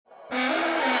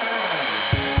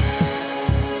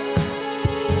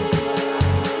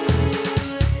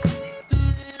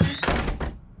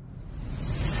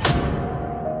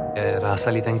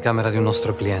salita in camera di un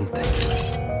nostro cliente.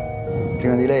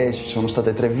 Prima di lei ci sono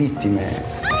state 3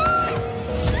 vittime.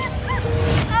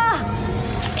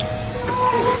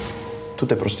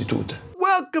 Tutte prostitute.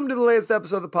 Welcome to the latest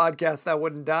episode of the podcast That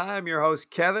Wouldn't Die. I'm your host,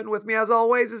 Kevin. With me, as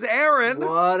always, is Aaron.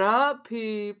 What up,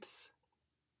 peeps?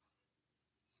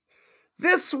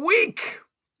 This week,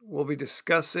 we'll be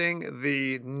discussing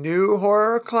the new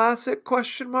horror classic,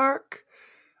 Cagliari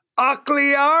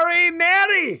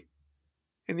Neri,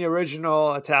 in the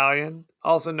original Italian,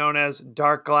 also known as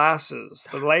Dark Glasses,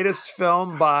 the latest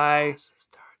film by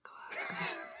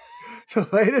the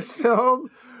latest film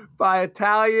by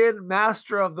Italian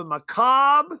master of the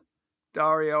macabre,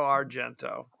 Dario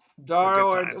Argento.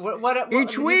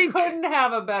 Each week, you couldn't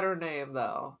have a better name,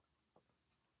 though.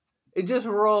 It just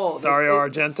rolled. Dario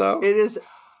Argento. It is.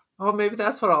 Oh, maybe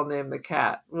that's what I'll name the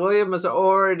cat. William has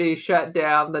already shut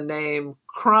down the name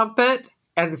Crumpet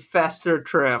and Fester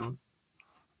Trim.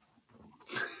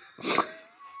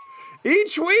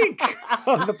 Each week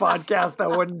on the podcast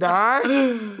That Wouldn't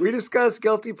Die, we discuss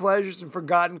guilty pleasures and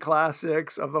forgotten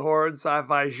classics of the horror and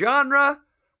sci-fi genre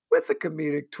with a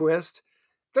comedic twist.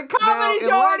 The comedy's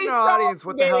already started. Audience,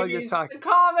 what the hell you're talking? The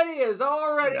comedy is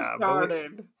already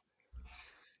started.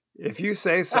 If you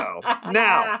say so.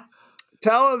 Now,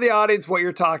 tell the audience what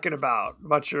you're talking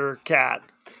about your cat.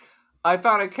 I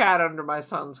found a cat under my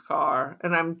son's car,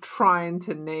 and I'm trying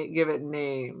to give it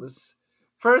names.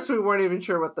 First, we weren't even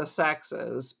sure what the sex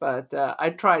is, but I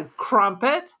tried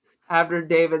Crumpet after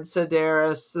David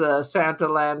Sedaris' the Santa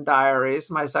Land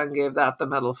Diaries. My son gave that the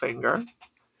middle finger.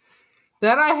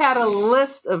 Then I had a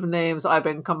list of names I've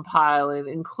been compiling,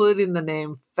 including the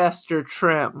name Fester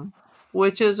Trim,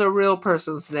 which is a real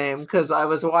person's name, because I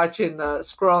was watching the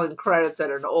scrolling credits at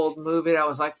an old movie, and I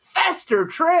was like, Fester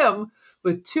Trim,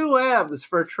 with 2 M's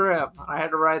for trim. I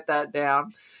had to write that down.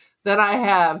 Then I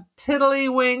have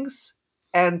Tiddlywinks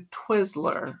and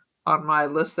Twizzler on my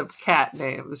list of cat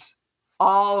names,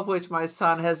 all of which my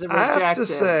son has rejected. I have to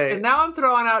say, and now I'm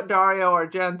throwing out Dario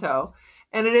Argento,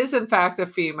 and it is in fact a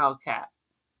female cat.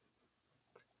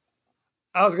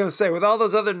 I was going to say, with all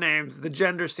those other names, the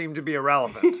gender seemed to be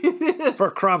irrelevant for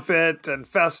Crumpet and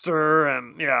Fester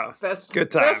and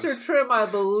good times. Fester Trim, I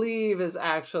believe, is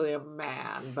actually a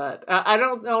man, but I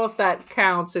don't know if that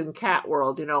counts in cat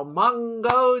world. You know,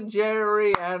 Mungo,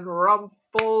 Jerry, and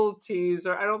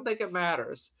Rumpelteazer. I don't think it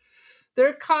matters.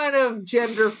 They're kind of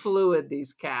gender fluid,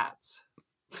 these cats.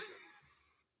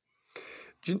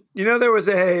 You know, there was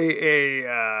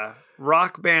a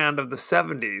rock band of the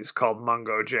 70s called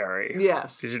Mungo Jerry.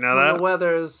 Yes. Did you know when that? The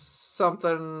weather's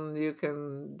something, you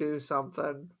can do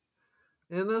something.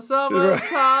 In the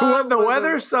summertime. When the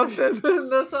weather's something. In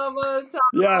the summertime,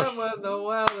 yes. When the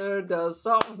weather does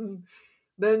something.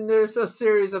 Then there's a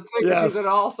series of things you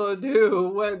can also do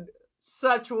when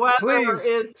such weather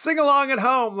is. Sing along at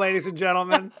home, ladies and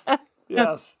gentlemen.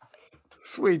 Yes.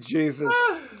 Sweet Jesus.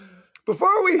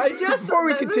 Before we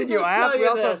continue, I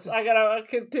gotta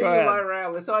continue my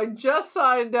rambling. So I just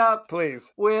signed up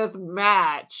with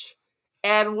Match,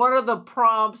 and one of the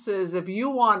prompts is, if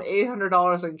you won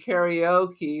 $800 in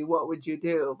karaoke, what would you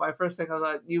do? My first thing, I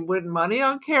thought, you win money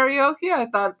on karaoke? I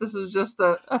thought this was just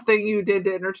a thing you did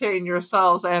to entertain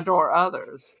yourselves and or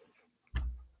others.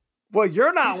 Well,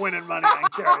 you're not winning money on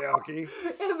karaoke.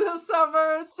 In the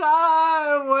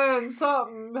summertime when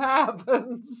something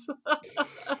happens.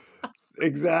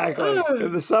 Exactly.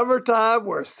 In the summertime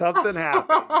where something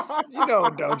happens. You know,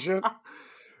 don't you?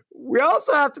 We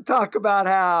also have to talk about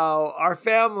how our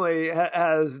family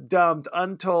has dumped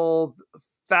untold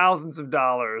thousands of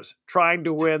dollars trying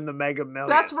to win the Mega Millions.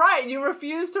 That's right. You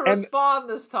refused to respond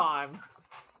this time.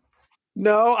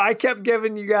 No, I kept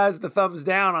giving you guys the thumbs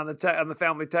down on the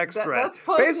family text thread. That's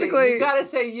pussy. Basically, you got to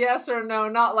say yes or no,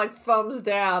 not like thumbs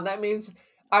down. That means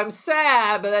I'm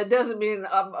sad, but that doesn't mean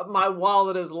my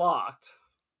wallet is locked.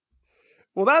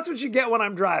 Well, that's what you get when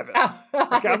I'm driving.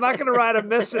 Okay, I'm not going to write a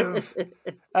missive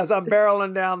as I'm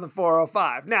barreling down the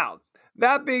 405. Now,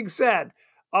 that being said,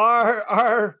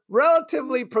 our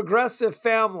relatively progressive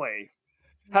family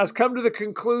has come to the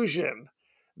conclusion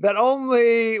that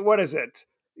only,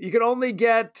 you can only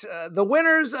get the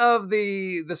winners of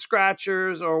the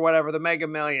scratchers or whatever, the Mega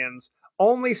Millions,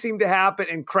 only seem to happen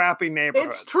in crappy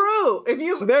neighborhoods. It's true. If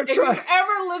you've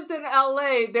ever lived in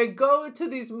LA, they go to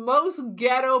these most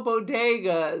ghetto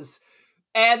bodegas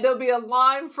and there'll be a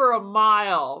line for a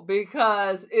mile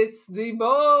because it's the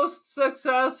most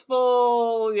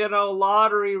successful,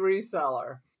 lottery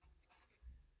reseller.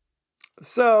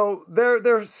 So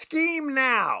their scheme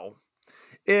now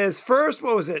is first,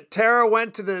 what was it? Tara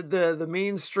went to the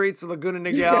mean streets of Laguna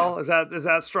Niguel. Is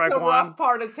that strike The one? rough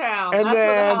part of town. And That's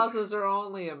where then- the houses are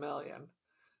only $1 million.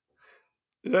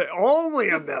 Only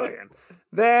 $1 million.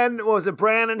 Then what was it?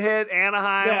 Brandon hit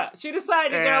Anaheim. Yeah, she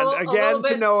decided to get And a little again, bit,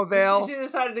 to no avail. She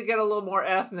decided to get a little more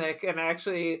ethnic and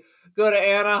actually go to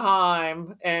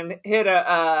Anaheim and hit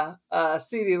a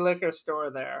seedy liquor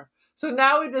store there. So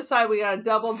now we decide we got to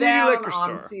double Seedy down liquor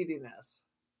on store. seediness.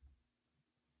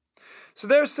 So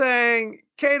they're saying,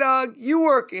 K-Dog, you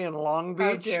work in Long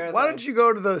How Beach. dare Why they. don't you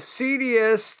go to the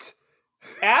seediest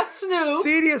Ask Snoop.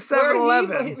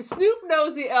 7-Eleven? Snoop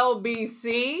knows the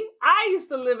LBC. I used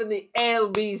to live in the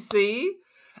LBC.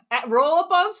 Roll up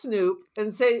on Snoop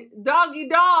and say, "Doggy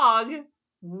dog,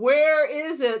 where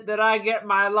is it that I get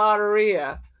my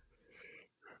lotteria?"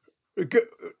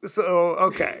 So,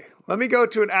 okay. Let me go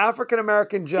to an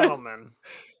African-American gentleman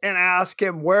and ask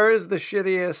him, where is the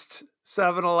shittiest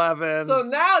 7-Eleven, So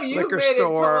now you liquor made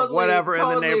store, it totally, whatever in the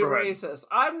totally neighborhood? racist.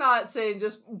 I'm not saying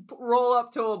just roll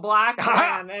up to a black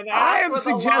man and ask I am for the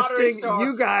lottery suggesting store.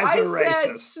 you guys I are said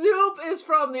racist. Snoop is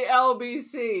from the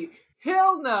LBC.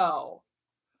 He'll know.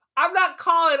 I'm not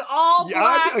calling all Yeah,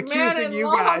 black I'm accusing men in you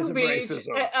Long guys of Beach.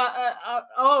 racism.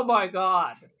 Oh my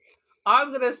God. I'm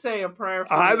going to say a prayer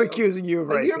for you. I'm accusing you of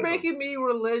racism. You're making me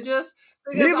religious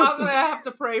because Needless I'm to going to have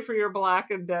to pray for your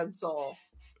black and dead soul.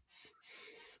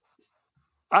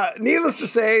 Needless to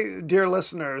say, dear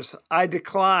listeners, I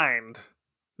declined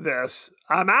this.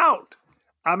 I'm out.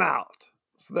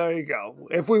 So there you go.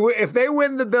 If they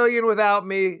win the billion without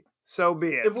me, so be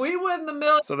it. If we win the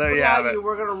million So there you without have it. you,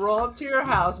 we're going to roll up to your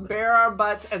house, bare our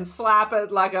butts, and slap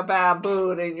it like a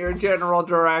baboon in your general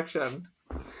direction.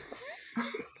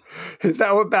 Is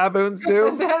that what baboons do?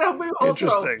 And then we will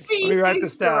throw Interesting. Let me write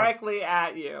this feces down. directly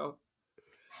at you.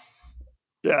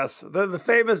 Yes, the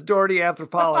famous Doherty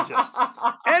anthropologists.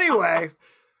 Anyway,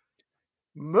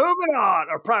 moving on,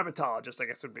 or primatologist, I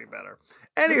guess would be better.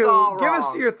 It's all Anywho, give us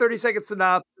wrong. your 30-second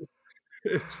synopsis.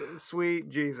 It's sweet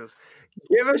Jesus.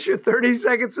 Give us your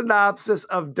 30-second synopsis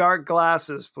of Dark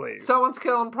Glasses, please. Someone's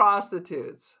killing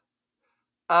prostitutes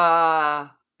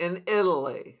in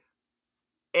Italy,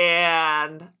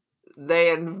 and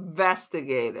they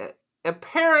investigate it.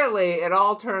 Apparently, it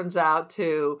all turns out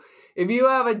to, if you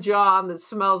have a John that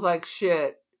smells like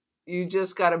shit, you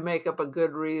just got to make up a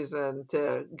good reason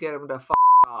to get him to f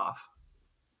off.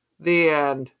 The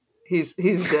end. He's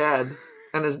dead,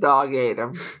 and his dog ate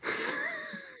him.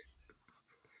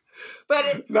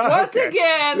 But once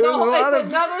again, it's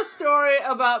another story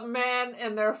about men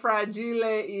and their fragile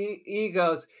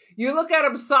egos. You look at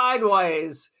them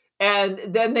sideways, and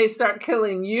then they start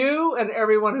killing you and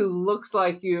everyone who looks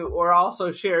like you or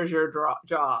also shares your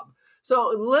job.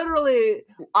 So literally,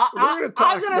 I'm going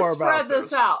to spread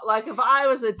this out. Like if I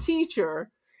was a teacher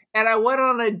and I went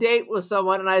on a date with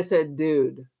someone and I said,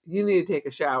 "Dude, you need to take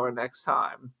a shower next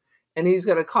time." And he's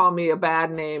going to call me a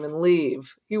bad name and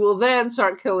leave. He will then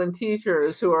start killing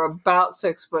teachers who are about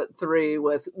 6'3"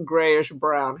 with grayish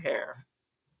brown hair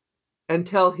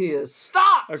until he is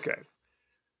stopped. Okay.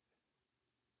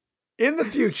 In the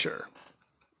future,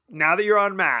 now that you're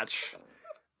on Match,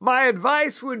 my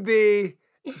advice would be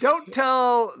don't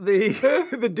tell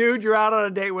the dude you're out on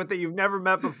a date with that you've never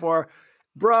met before,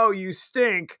 "Bro, you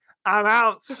stink. I'm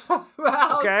out."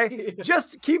 Okay?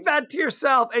 Just keep that to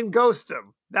yourself and ghost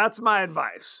him. That's my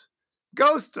advice.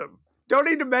 Ghost him. Don't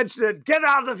need to mention it. Get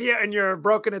out of here in your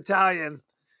broken Italian.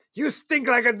 "You stink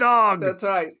like a dog." That's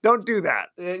right. Don't do that.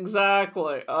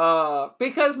 Exactly.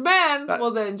 Because men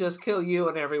will then just kill you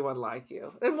and everyone like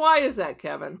you. And why is that,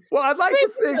 Kevin? Well, I'd like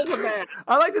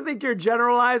to think you're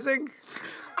generalizing.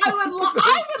 I would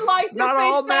like to Not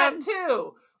all think that men.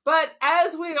 too. But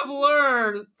as we have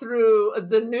learned through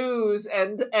the news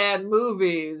and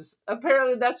movies,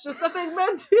 apparently that's just a thing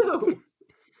men do.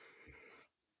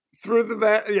 Through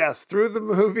the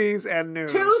movies and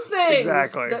news. Two things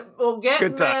exactly. that will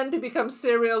get men to become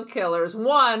serial killers.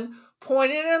 One,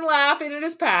 pointing and laughing at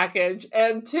his package.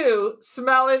 And two,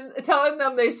 telling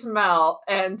them they smell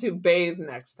and to bathe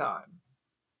next time.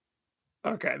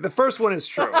 Okay, the first one is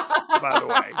true, by the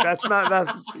way.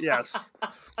 Yes.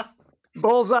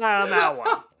 Bullseye on that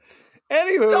one.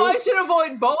 Anywho. So I should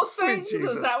avoid both things?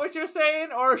 Jesus. Is that what you're saying?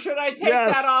 Or should I take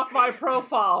that off my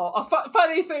profile?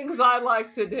 Funny things I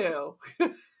like to do.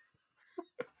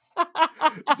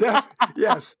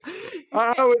 Yes.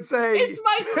 I would say it's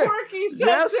my quirky sense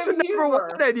yes of to number humor.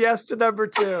 one and yes to number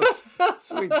two.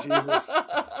 Sweet Jesus.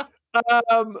 Now,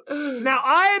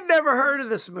 I had never heard of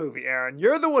this movie, Aaron.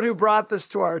 You're the one who brought this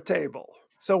to our table.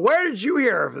 So where did you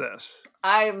hear of this?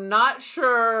 I'm not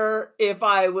sure if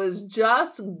I was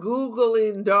just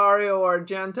Googling Dario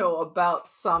Argento about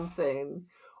something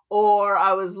or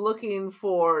I was looking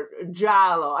for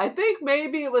Giallo. I think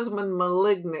maybe it was when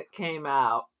Malignant came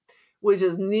out, which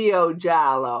is Neo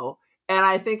Giallo, and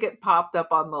I think it popped up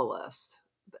on the list.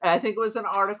 I think it was an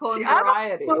article in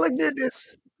Variety.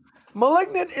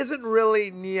 Malignant isn't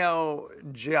really Neo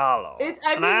Giallo. We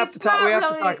have to talk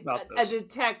about this.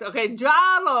 Okay,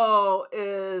 Giallo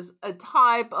is a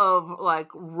type of like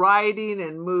writing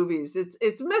in movies.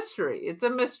 It's mystery. It's a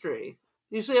mystery.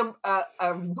 Usually a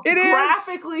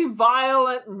graphically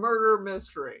violent murder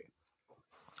mystery.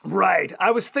 Right.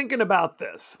 I was thinking about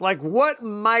this. Like, what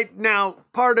might now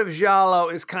part of Giallo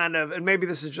is kind of, and maybe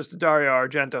this is just a Dario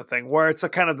Argento thing, where it's a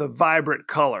kind of the vibrant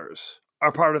colors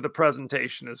are part of the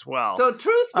presentation as well. So,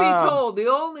 truth be told, the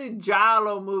only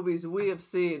Giallo movies we have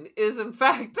seen is, in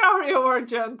fact, Dario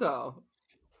Argento.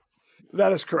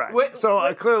 That is correct.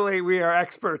 Clearly, we are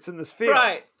experts in this field.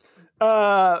 Right.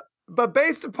 But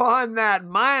based upon that,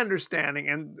 my understanding,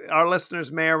 and our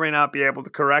listeners may or may not be able to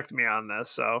correct me on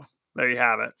this, so there you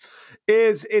have it,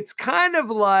 is it's kind of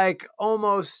like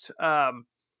almost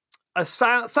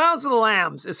Silence of the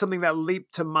Lambs is something that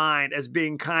leaped to mind as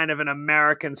being kind of an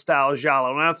American style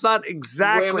Giallo. Now, it's not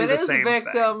exactly Women the as same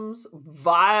victims,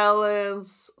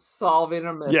 violence, solving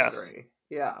a mystery. Yes.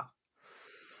 Yeah.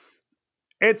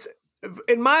 It's,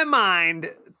 in my mind,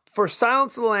 for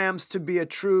Silence of the Lambs to be a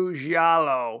true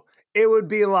Giallo, it would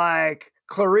be like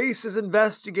Clarice is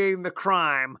investigating the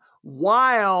crime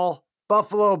while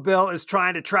Buffalo Bill is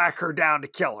trying to track her down to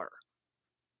kill her.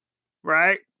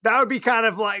 Right? That would be kind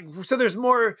of like, so there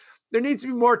needs to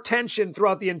be more tension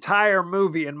throughout the entire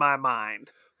movie in my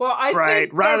mind. Well, I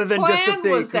think rather than just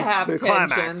at the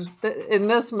climax. In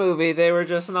this movie, they were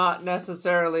just not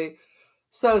necessarily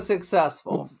so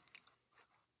successful.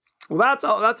 Well,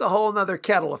 that's a whole nother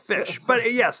kettle of fish.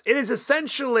 But yes, it is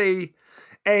essentially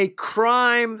a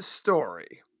crime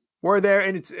story where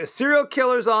it's serial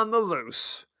killers on the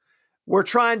loose. We're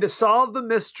trying to solve the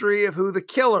mystery of who the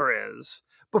killer is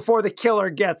before the killer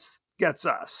gets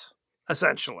us,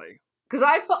 essentially. Because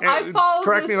I follow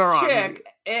this chick,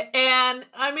 and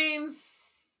I mean,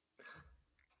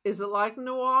 is it like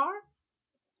noir?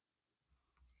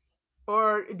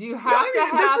 Or do you have to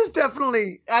have... This is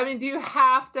definitely... I mean, do you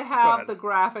have to have the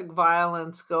graphic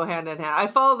violence go hand in hand? I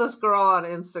follow this girl on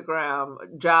Instagram,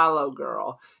 Giallo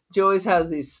Girl. She always has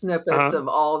these snippets of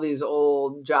all these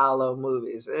old Giallo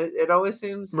movies. It always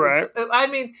seems... Right. I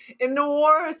mean, in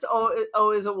noir, it's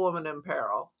always a woman in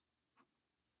peril.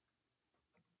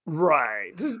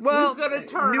 Right. Who's going to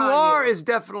turn noir on you? is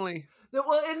definitely...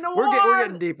 Well, in noir... We're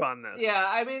getting deep on this. Yeah,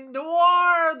 I mean,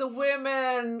 noir, the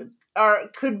women...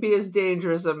 could be as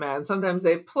dangerous as men. Sometimes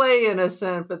they play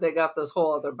innocent, but they got this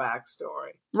whole other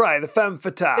backstory. Right, the femme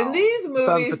fatale. In these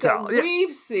movies that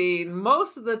we've seen,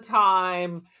 most of the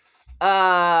time,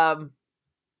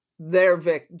 they're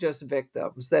just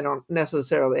victims. They don't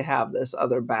necessarily have this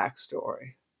other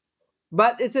backstory.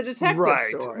 But it's a detective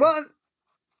story. Well,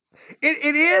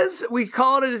 it is. We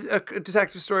call it a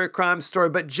detective story, a crime story,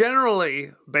 but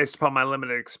generally, based upon my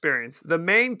limited experience, the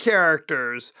main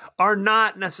characters are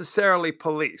not necessarily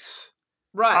police.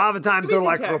 Right. Oftentimes they're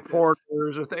like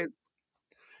reporters or things.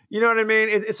 You know what I mean?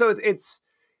 It's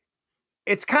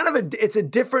kind of it's a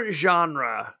different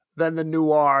genre than the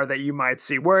noir that you might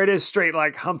see, where it is straight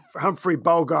like Humphrey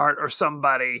Bogart or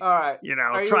somebody. All right.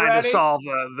 Trying to solve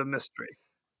the mystery.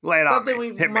 Lay it Something on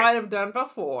me. we might have done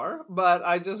before, but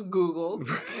I just Googled.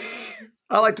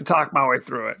 I like to talk my way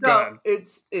through it. Go ahead.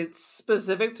 It's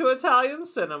specific to Italian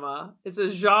cinema. It's a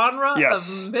genre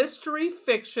of mystery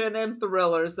fiction and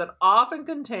thrillers that often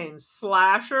contains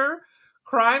slasher,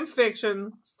 crime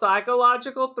fiction,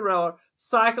 psychological thriller,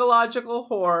 psychological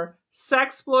horror,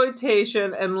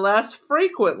 sexploitation, and less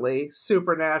frequently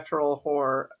supernatural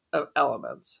horror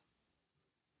elements.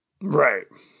 Right.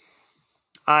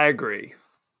 I agree.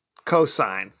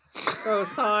 Cosine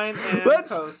and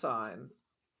cosine.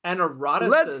 And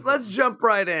eroticism. Let's jump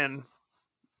right in.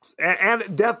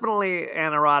 And definitely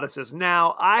an eroticism.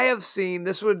 Now, I have seen,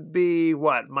 this would be,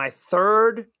 my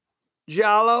third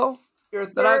Giallo? Your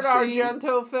third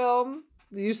Argento film?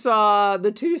 You saw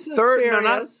The Two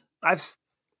Suspirias. I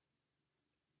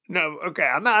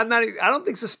don't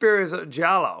think Suspiria is a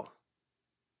Giallo,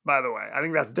 by the way. I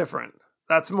think that's different.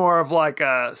 That's more of like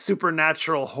a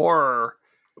supernatural horror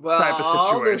type of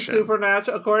situation.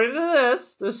 According to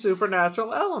this, the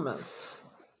supernatural elements.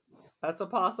 That's a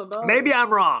possibility. Maybe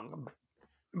I'm wrong.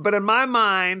 But in my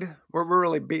mind, we're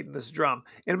really beating this drum.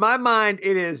 In my mind,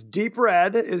 it is Deep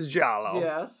Red is Giallo.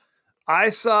 Yes.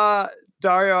 I saw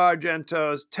Dario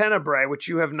Argento's Tenebrae, which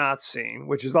you have not seen,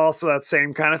 which is also that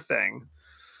same kind of thing.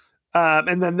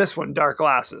 And then this one, Dark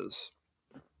Glasses.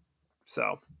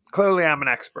 So clearly I'm an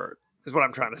expert, is what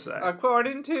I'm trying to say.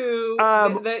 According to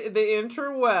the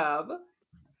interweb,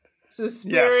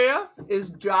 Suspiria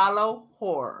is giallo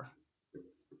horror.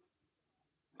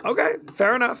 Okay,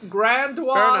 fair enough.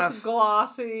 Grandiose,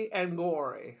 glossy, and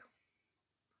gory.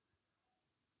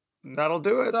 That'll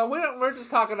do it. So we're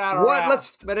just talking out our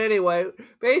ass. But anyway,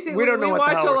 basically, we don't know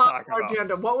what the hell we're talking about.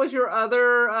 Argento. What was your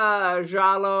other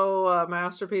giallo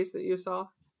masterpiece that you saw?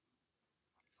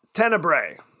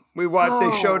 Tenebrae. We watched.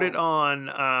 They showed it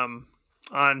on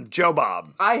Joe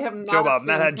Bob. I have not. Joe Bob. Seen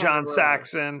that had Tenebrae. John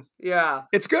Saxon. Yeah,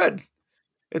 it's good.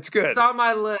 It's good. It's on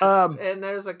my list, and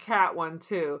there's a cat one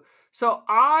too. So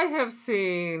I've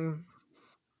seen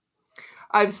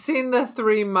the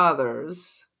Three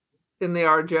Mothers in the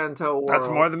Argento world. That's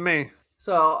more than me.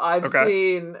 So I've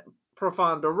seen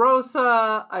Profondo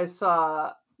Rosa. I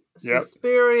saw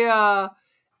Suspiria,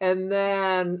 and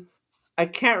then I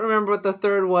can't remember what the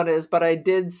third one is, but I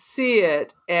did see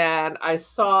it, and I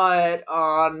saw it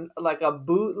on like a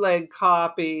bootleg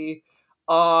copy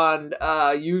on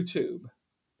YouTube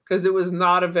because it was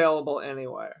not available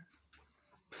anywhere.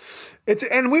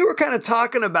 And we were kind of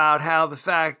talking about how the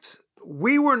fact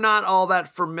we were not all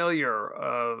that familiar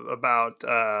about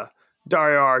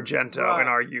Dario Argento in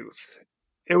our youth.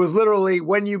 It was literally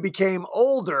when you became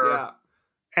older,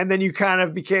 and then you kind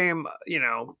of became,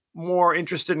 more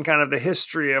interested in kind of the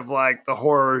history of like the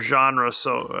horror genre.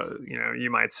 So, you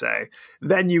might say,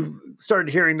 then you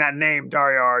started hearing that name,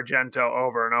 Dario Argento,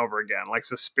 over and over again, like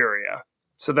Suspiria.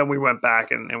 So then we went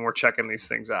back and we're checking these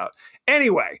things out.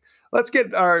 Anyway, let's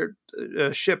get our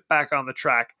ship back on the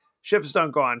track. Ships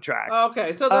don't go on tracks.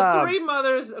 Okay, so the Three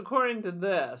Mothers, according to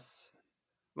this,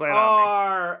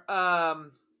 are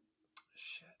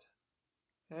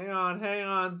Hang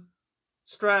on.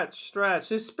 Stretch.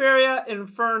 Suspiria,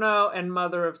 Inferno, and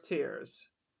Mother of Tears.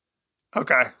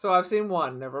 Okay. So I've seen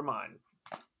one. Never mind.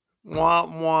 Wah,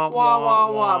 wah, wah,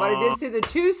 wah, wah. But I did see the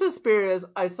two Suspirias.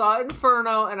 I saw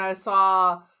Inferno and I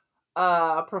saw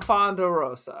Profondo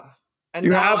Rosa. And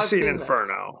you have seen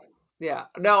Inferno. This. Yeah.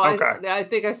 No, okay. I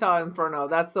think I saw Inferno.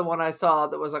 That's the one I saw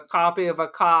that was a copy of a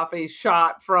copy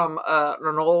shot from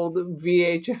an old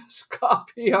VHS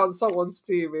copy on someone's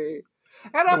TV.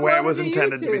 And the way it was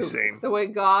intended to be seen. The way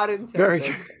God intended. Very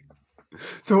good.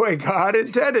 The way God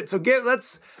intended. So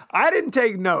I didn't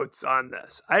take notes on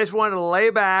this. I just wanted to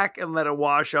lay back and let it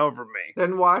wash over me.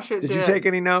 Then wash it. Did you take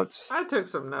any notes? I took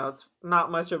some notes. Not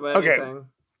much of anything. Okay.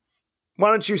 Why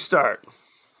don't you start?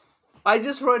 I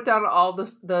just wrote down all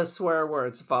the swear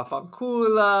words.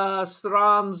 Vaffancula,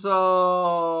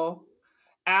 stronzo,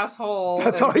 asshole.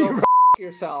 That's all you wrote?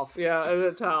 Yourself. Yeah, in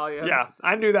Italian. Yeah,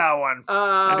 I knew that one.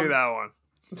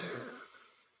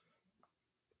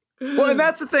 Well, and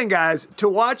that's the thing, guys. To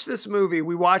watch this movie, I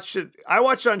watched it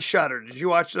on Shudder. Did you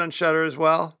watch it on Shudder as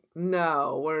well?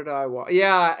 No, where did I watch?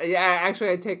 Yeah, actually,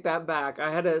 I take that back. I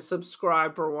had to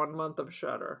subscribe for 1 month of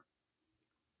Shudder.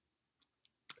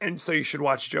 And so you should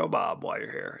watch Joe Bob while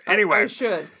you're here. Anyway, I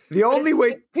should. The only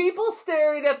way people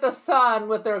staring at the sun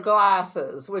with their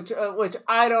glasses, which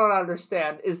I don't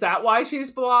understand. Is that why she's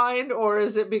blind, or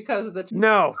is it because of the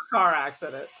car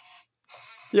accident?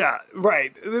 Yeah,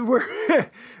 right. The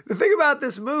thing about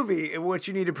this movie, and what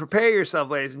you need to prepare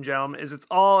yourself, ladies and gentlemen, is it's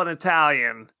all in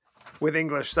Italian with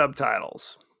English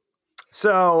subtitles.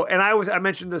 So, and I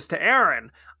mentioned this to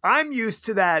Aaron. I'm used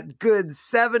to that good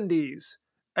 70s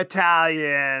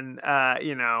Italian,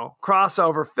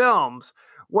 crossover films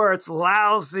where it's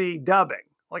lousy dubbing.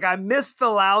 Like, I miss the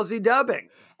lousy dubbing.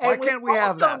 Why can't we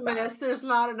have that? There's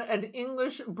not an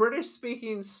English,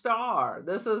 British-speaking star.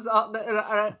 This is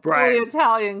a fully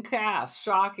Italian cast.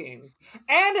 Shocking.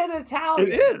 And in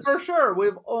Italian. It is. For sure.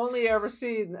 We've only ever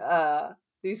seen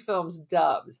these films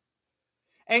dubbed.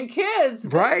 And kids,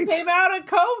 this came out of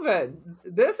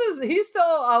COVID. He's still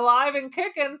alive and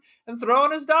kicking and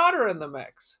throwing his daughter in the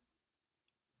mix.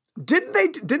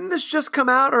 Didn't this just come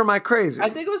out, or am I crazy? I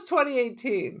think it was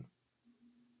 2018.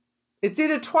 It's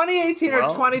either 2018 or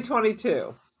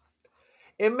 2022.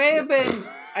 It may have been.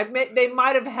 They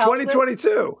might have held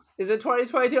 2022. Is it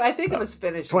 2022? I think it was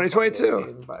finished.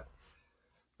 2022, but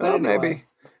anyway.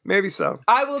 maybe so.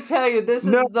 I will tell you, this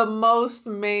is the most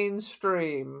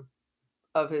mainstream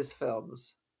of his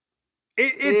films.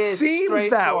 It seems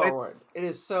that way. It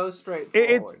is so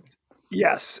straightforward.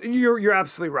 Yes, you're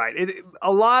absolutely right.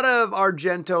 A lot of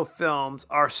Argento films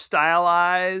are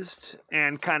stylized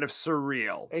and kind of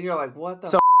surreal. And you're like, what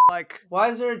the like? Why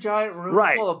is there a giant room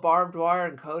full of barbed wire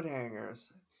and coat hangers?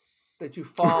 that you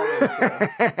fall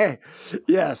into.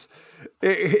 Yes.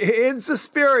 In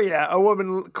Suspiria, a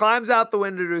woman climbs out the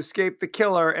window to escape the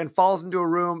killer and falls into a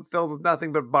room filled with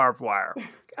nothing but barbed wire,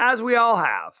 as we all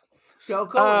have. Don't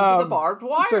go into the barbed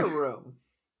wire room.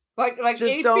 Like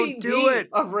just 8 don't feet do deep it.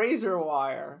 of razor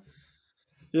wire.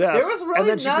 Yes. There was really and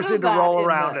then she none of proceeded that to roll in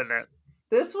around this. in it.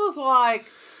 This was like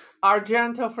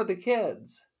Argento for the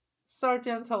kids.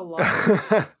 Sargento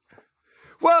love.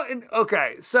 Well,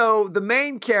 okay, so the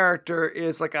main character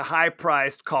is like a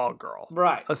high-priced call girl,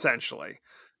 Right. essentially.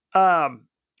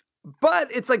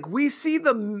 But it's like we see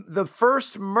the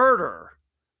first murder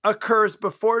occurs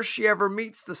before she ever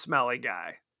meets the smelly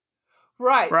guy.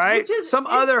 Right. Right? Which is Some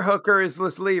other hooker is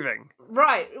just leaving.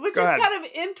 Right. Which Go is ahead. kind of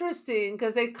interesting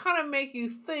because they kind of make you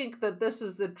think that this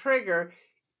is the trigger.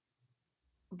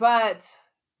 But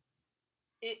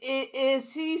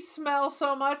is he smell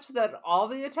so much that all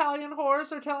the Italian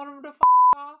whores are telling him to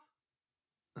off?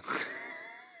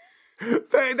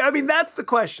 I mean, that's the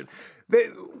question.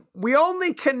 We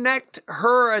only connect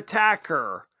her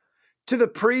attacker to the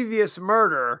previous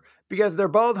murder because they're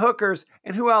both hookers,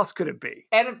 and who else could it be?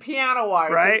 And a piano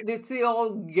wire. Right? It's the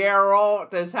old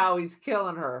Garrot is how he's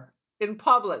killing her in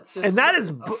public. And that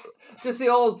is... just the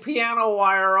old piano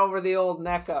wire over the old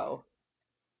Necco.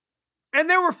 And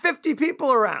there were 50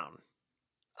 people around.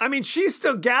 I mean, she's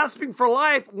still gasping for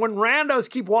life when randos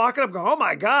keep walking up going, oh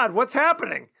my God, what's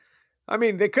happening? I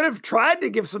mean, they could have tried to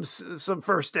give some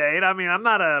first aid. I mean, I'm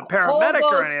not a paramedic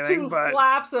or anything, Hold those but... two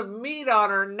flaps of meat on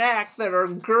her neck that are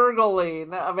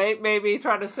gurgling, maybe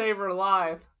trying to save her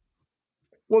life.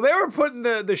 Well, they were putting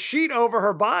the sheet over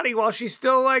her body while she's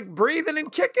still like breathing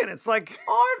and kicking. It's like...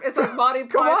 It's like Monty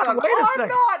Come on, Python. wait a second. I'm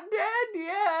not dead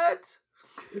yet.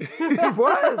 It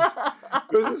was.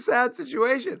 It was a sad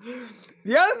situation.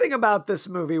 The other thing about this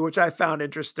movie, which I found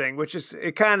interesting, which is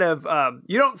it kind of,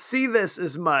 you don't see this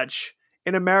as much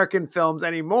in American films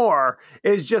anymore,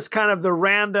 is just kind of the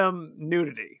random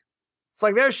nudity. It's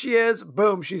like, there she is,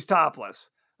 boom, she's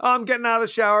topless. Oh, I'm getting out of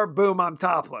the shower, boom, I'm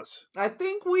topless. I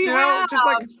think we have just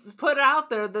like put out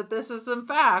there that this is, in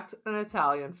fact, an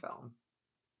Italian film.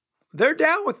 They're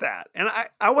down with that. And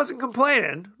I wasn't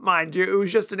complaining, mind you. It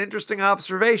was just an interesting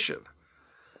observation.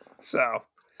 So,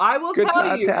 I will good tell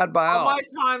times you, had by all. my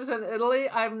times in Italy,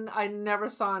 I never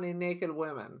saw any naked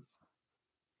women.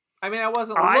 I mean, I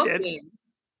wasn't looking. Did.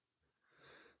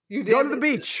 You did? Go to the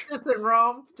beach. Just in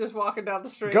Rome, just walking down the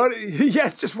street.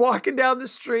 Yes, just walking down the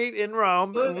street in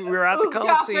Rome. We were at the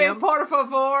Colosseum. Cafe, por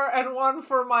favor, and one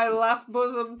for my left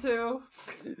bosom too.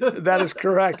 That is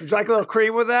correct. Would you like a little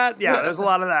cream with that? Yeah, there's a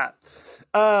lot of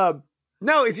that.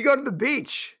 No, if you go to the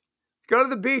beach,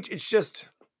 it's just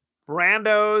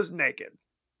randos naked.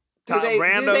 Do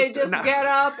they just get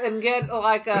up and get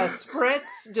like a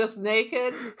spritz just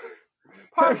naked?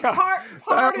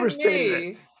 Pardon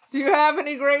me. Do you have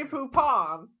any Grey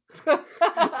Poupon?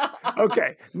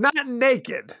 Okay, not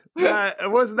naked.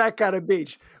 It wasn't that kind of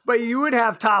beach. But you would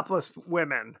have topless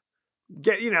women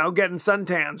getting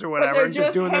suntans or whatever, and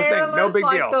just doing their thing. No big deal.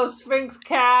 Like those Sphinx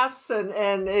cats,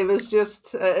 and it was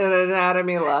just an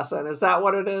anatomy lesson. Is that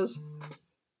what it is?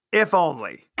 If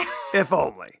only. If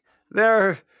only.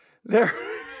 They're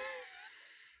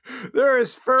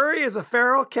as furry as a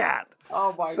feral cat.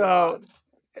 Oh my God.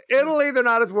 Italy, they're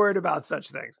not as worried about such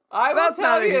things. I will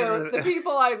tell you, the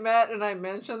people I met and I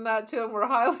mentioned that to them were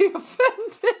highly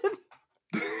offended.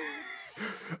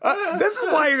 This is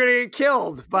why you're going to get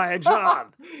killed by a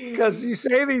John, because you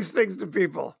say these things to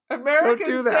people.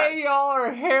 Americans say y'all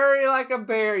are hairy like a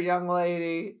bear, young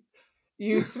lady.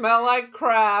 You smell like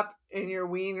crap and your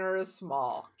wiener is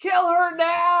small. Kill her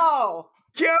now!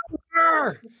 Kill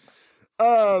her!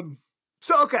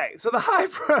 So the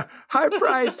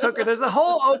high-priced hooker, there's a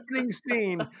whole opening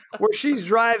scene where she's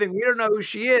driving. We don't know who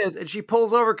she is, and she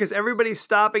pulls over because everybody's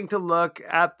stopping to look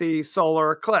at the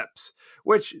solar eclipse,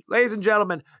 which, ladies and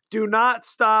gentlemen, do not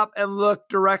stop and look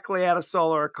directly at a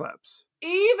solar eclipse.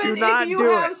 Even if you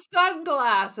have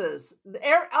sunglasses.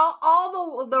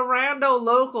 All the rando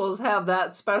locals have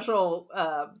that special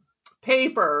not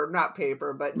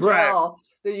paper, but gel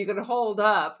that you can hold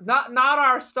up. Not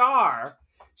our star.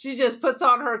 She just puts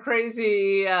on her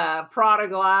crazy Prada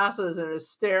glasses and is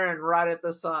staring right at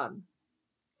the sun.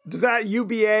 Does that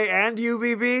UVA and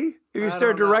UVB? If you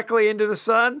stare directly into the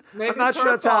sun? Maybe I'm not sure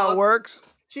that's how it works.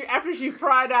 After she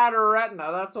fried out her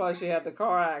retina, that's why she had the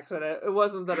car accident. It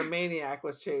wasn't that a maniac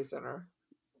was chasing her.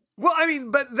 Well, I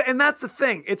mean, and that's the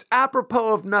thing. It's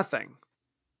apropos of nothing.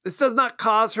 This does not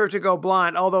cause her to go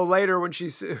blind, although later when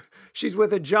she's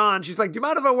with a John, she's like, do you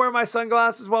mind if I wear my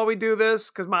sunglasses while we do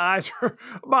this? Because my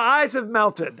eyes have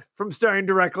melted from staring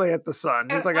directly at the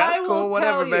sun. He's like, that's cool,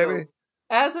 whatever, baby.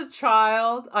 As a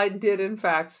child, I did in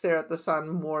fact stare at the sun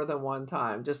more than one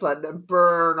time, just letting it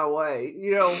burn away.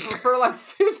 You know, for like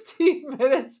 15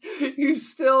 minutes, you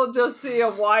still just see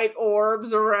a white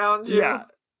orbs around you. Yeah,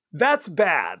 that's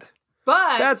bad.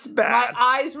 But That's bad. my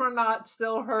eyes were not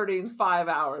still hurting 5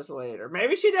 hours later.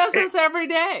 Maybe she does this every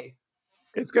day.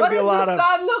 It's going to be a lot What of... does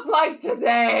the sun look like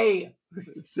today?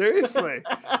 Seriously.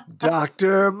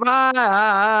 Doctor, my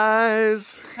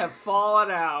eyes Have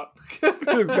fallen out.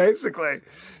 Basically.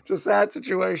 It's a sad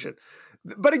situation.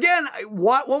 But again,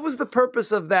 what was the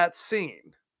purpose of that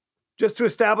scene? Just to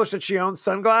establish that she owns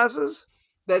sunglasses?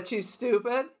 That she's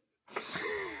stupid?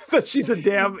 That she's a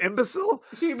damn imbecile?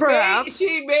 Perhaps.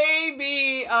 She may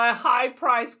be a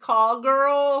high-priced call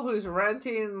girl who's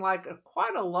renting like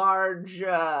quite a large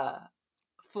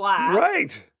flat.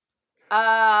 Right.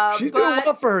 She's doing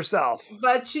well for herself.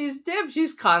 But she's dim.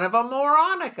 She's kind of a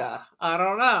moronica. I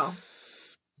don't know.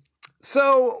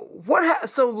 So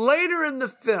so later in the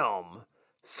film,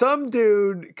 some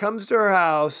dude comes to her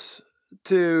house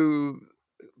to,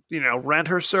 rent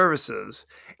her services,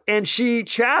 and she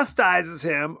chastises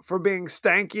him for being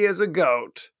stanky as a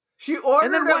goat. She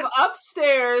ordered him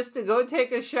upstairs to go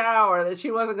take a shower, that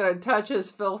she wasn't going to touch his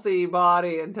filthy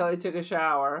body until he took a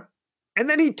shower. And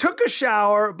then he took a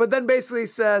shower, but then basically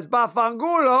says,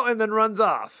 "Bafangulo," and then runs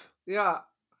off. Yeah.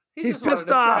 He's just pissed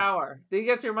wanted a off. Shower. Do you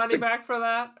get your money back for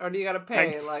that? Or do you got to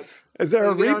pay? Is there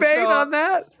a rebate on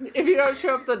that? If you don't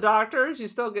show up the doctors, you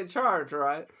still get charged,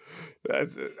 right?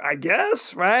 I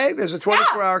guess, right? There's a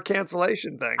 24-hour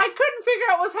cancellation thing. I couldn't figure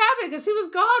out what's happening because he was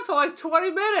gone for like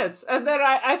 20 minutes. And then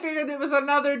I figured it was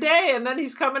another day, and then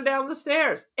he's coming down the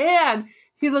stairs. And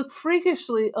he looked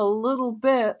freakishly a little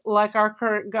bit like our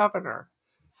current governor.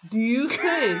 Do you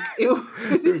think it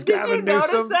was Gavin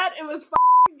Newsom? Notice that? It was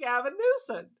Gavin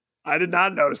Newsom. I did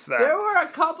not notice that. There were a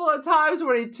couple of times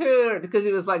when he tuned because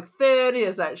he was like thin. He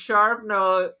has that sharp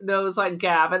nose like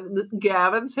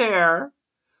Gavin's hair.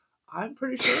 I'm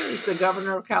pretty sure he's the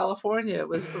governor of California. It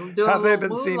was doing Have they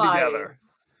been seen together?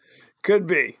 Could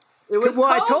be. It was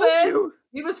well, COVID. I told you.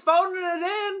 He was phoning it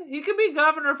in. He could be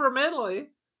governor from Italy.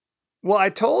 Well, I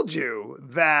told you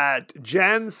that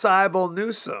Jen Seibel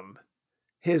Newsom,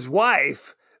 his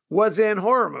wife, was in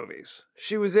horror movies.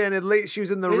 She was in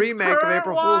the remake of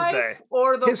April Fool's Day.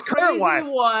 Or the his crazy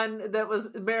one that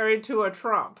was married to a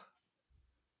Trump.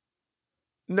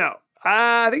 No.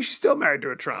 I think she's still married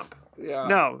to a Trump. Yeah.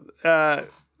 No.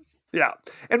 Yeah.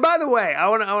 And by the way, I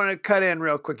want to cut in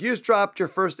real quick. You just dropped your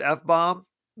first F-bomb.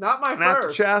 Not my first. I have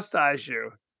to chastise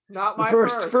you. Not my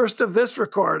first of this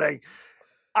recording.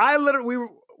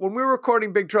 When we were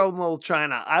recording Big Trouble in Little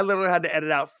China, I literally had to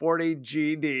edit out 40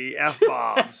 GD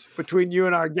F-bombs between you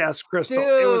and our guest, Crystal.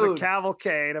 Dude, it was a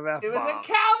cavalcade of F-bombs. It was a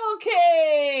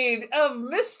cavalcade of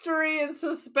mystery and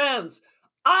suspense.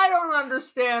 I don't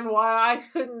understand why I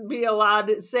couldn't be allowed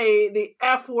to say the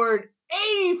F word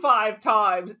 85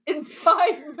 times in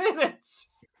 5 minutes.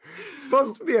 It's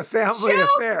supposed to be a family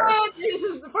affair.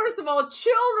 First of all,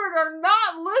 children are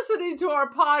not listening to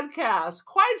our podcast.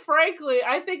 Quite frankly,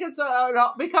 I think it's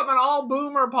become an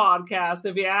all-boomer podcast,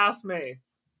 if you ask me.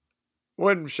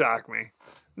 Wouldn't shock me.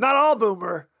 Not all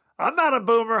boomer. I'm not a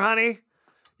boomer, honey.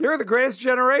 You're the greatest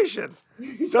generation.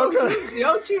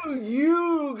 Don't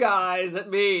you guys at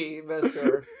me,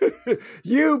 mister.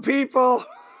 You people.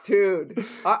 Dude,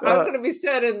 I'm going to be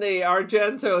setting the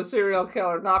Argento serial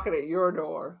killer knocking at your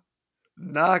door.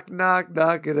 Knock, knock,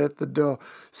 knocking at the door.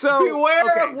 So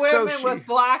beware of women with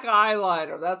black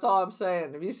eyeliner. That's all I'm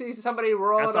saying. If you see somebody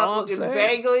rolling up looking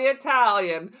vaguely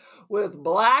Italian with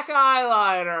black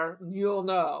eyeliner, you'll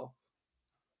know.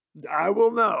 I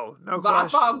will know. No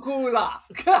question.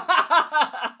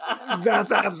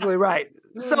 That's absolutely right.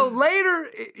 So later,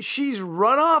 she's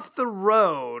run off the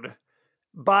road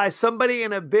by somebody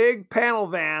in a big panel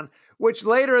van, which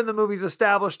later in the movie is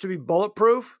established to be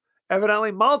bulletproof.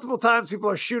 Evidently, multiple times people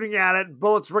are shooting at it.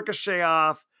 Bullets ricochet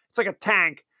off. It's like a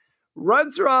tank.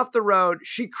 Runs her off the road.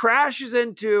 She crashes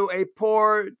into a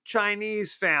poor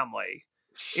Chinese family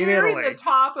in Italy. Shearing the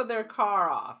top of their car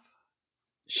off.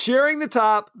 Shearing the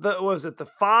top. The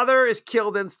father is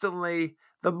killed instantly.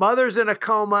 The mother's in a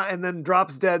coma and then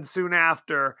drops dead soon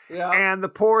after. Yeah. And the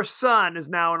poor son is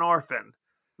now an orphan.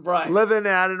 Right. Living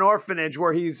at an orphanage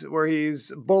where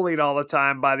he's bullied all the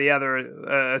time by the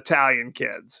other Italian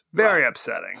kids. Very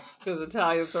upsetting. Because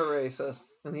Italians are racist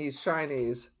and he's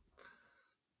Chinese.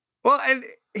 Well, and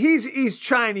he's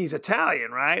Chinese Italian,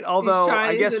 right? Although he's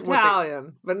Chinese I guess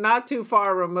Italian, but not too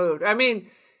far removed. I mean,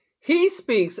 he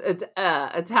speaks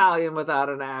Italian without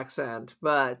an accent,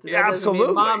 but that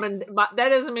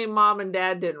doesn't mean mom and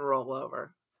dad didn't roll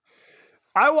over.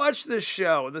 I watched this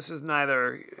show, and this is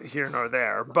neither here nor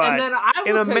there, but And then I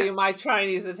in will tell you my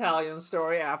Chinese Italian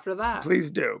story after that.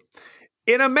 please do.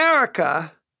 In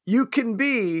America, you can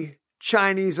be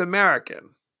Chinese American.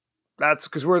 That's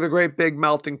because we're the great big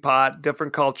melting pot,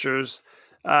 different cultures,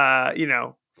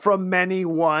 from many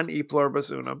one, e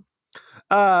pluribus unum.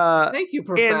 Thank you,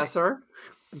 Professor.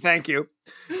 Thank you.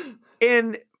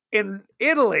 In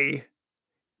Italy,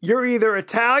 you're either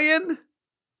Italian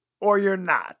or you're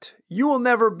not. You will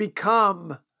never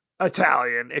become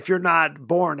Italian if you're not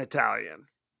born Italian.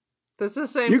 That's the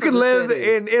same. You for can the live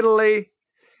cities. in Italy.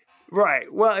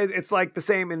 Right. Well, it's like the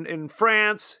same in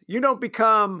France. You don't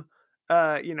become,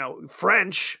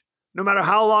 French, no matter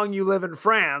how long you live in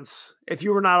France, if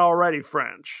you were not already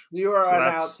French. You are So an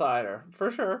outsider, for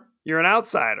sure. You're an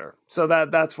outsider. So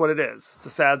that's what it is. It's a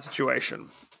sad situation.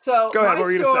 So Go ahead, what my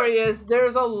were you gonna story say? is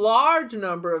there's a large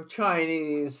number of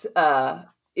Chinese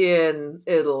in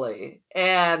Italy,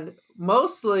 and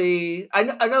mostly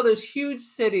I know there's huge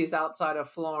cities outside of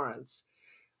Florence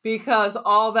because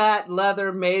all that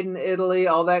leather made in Italy,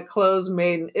 all that clothes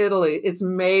made in Italy, it's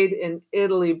made in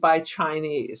Italy by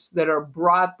Chinese that are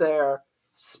brought there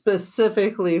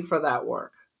specifically for that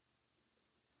work.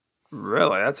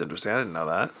 Really? That's interesting. I didn't know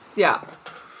that. Yeah.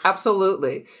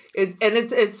 Absolutely.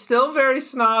 It's still very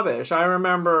snobbish. I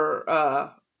remember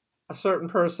a certain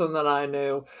person that I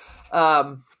knew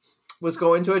was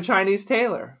going to a Chinese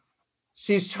tailor.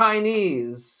 She's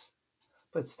Chinese,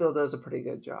 but still does a pretty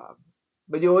good job.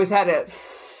 But you always had to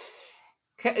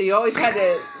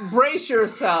brace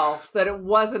yourself that it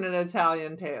wasn't an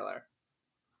Italian tailor.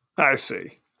 I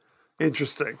see.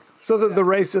 Interesting. So the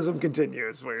racism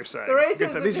continues, what you're saying. The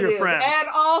racism These are your continues. friends. And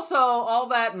also all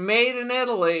that made in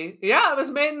Italy. Yeah, it was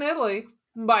made in Italy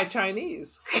by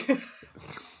Chinese.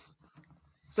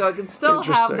 So it can still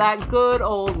have that good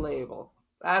old label.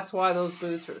 That's why those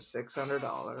boots are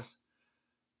 $600.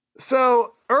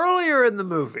 So earlier in the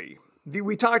movie,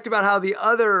 we talked about how the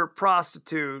other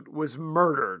prostitute was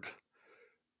murdered.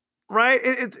 Right?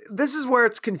 This is where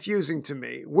it's confusing to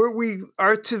me. Where we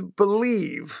are to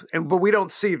believe, but we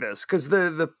don't see this, because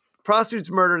the prostitute's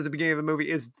murder at the beginning of the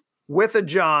movie is with a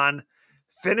John,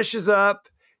 finishes up,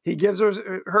 he gives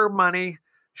her money,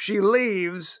 she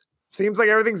leaves, seems like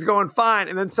everything's going fine,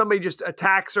 and then somebody just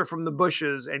attacks her from the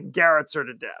bushes and garrots her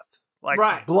to death.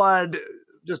 Like blood,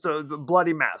 just a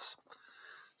bloody mess.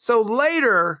 So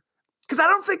later, because I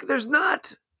don't think there's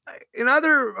not... In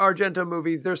other Argento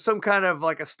movies, there's some kind of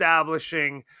like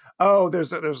establishing,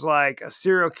 there's like a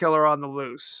serial killer on the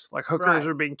loose, like hookers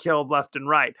are being killed left and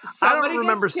right. Somebody I don't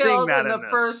remember gets killed seeing that in the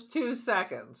this. first 2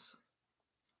 seconds.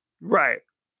 Right.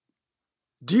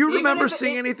 Do you remember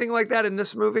seeing anything like that in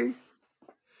this movie?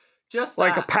 Just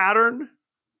like a pattern?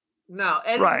 No,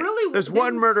 and it really there's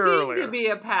one murder seem earlier. to be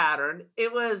a pattern.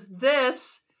 It was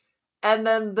this, and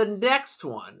then the next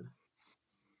one.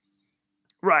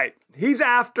 Right. He's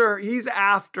after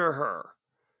her.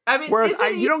 I mean, whereas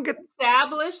you don't get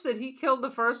established that he killed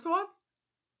the first one?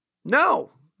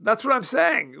 No, that's what I'm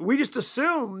saying. We just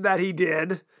assume that he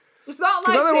did. It's not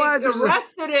like they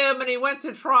arrested him and he went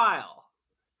to trial.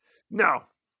 No.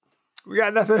 We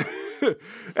got nothing.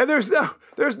 And there's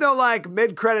no like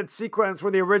mid-credit sequence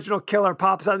where the original killer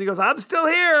pops out and he goes, "I'm still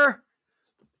here."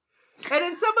 And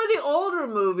in some of the older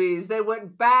movies, they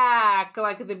went back,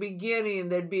 like at the beginning,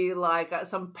 there'd be like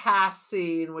some past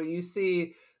scene where you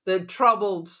see the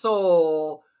troubled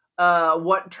soul,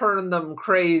 what turned them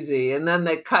crazy, and then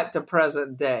they cut to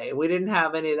present day. We didn't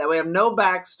have any of that. We have no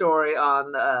backstory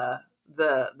on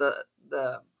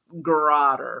the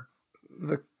garroter.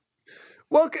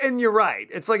 Well, and you're right.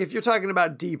 It's like if you're talking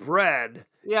about Deep Red,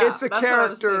 it's a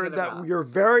character that you're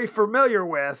very familiar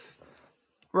with.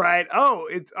 Right. Oh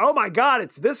my God,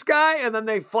 it's this guy. And then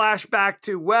they flash back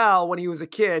to, when he was a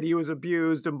kid, he was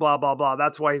abused and blah, blah, blah.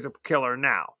 That's why he's a killer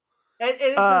now. And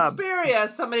it's Suspiria.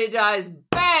 Somebody dies,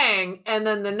 bang. And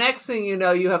then the next thing you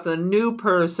know, you have the new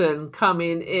person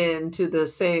coming into the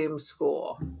same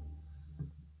school.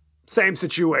 Same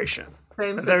situation.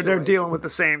 They're dealing with the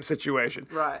same situation.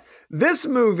 Right. This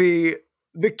movie,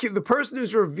 the person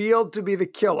who's revealed to be the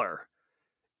killer,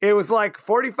 it was like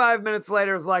 45 minutes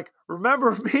later, it was like,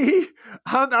 remember me?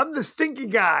 I'm the stinky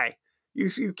guy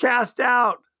you cast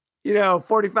out,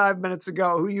 45 minutes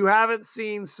ago, who you haven't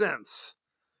seen since,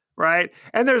 right?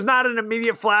 And there's not an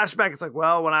immediate flashback. It's like,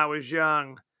 well, when I was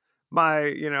young,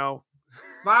 my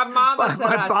mama said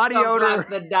I body odor like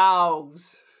the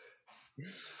dogs.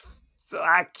 So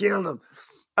I killed him.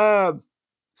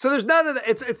 So there's none of that.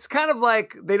 It's kind of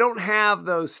like they don't have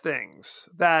those things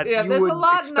that you there's would a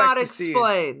lot expect not to see.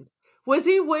 explained. Was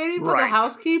he waiting for the Right.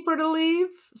 housekeeper to leave?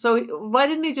 So why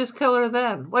didn't he just kill her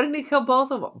then? Why didn't he kill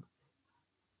both of them?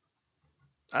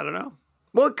 I don't know.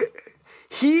 Well,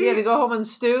 He had to go home and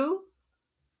stew?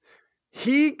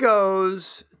 he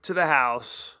goes to the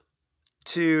house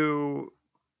to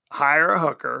hire a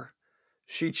hooker.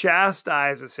 She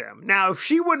chastises him. Now, if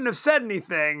she wouldn't have said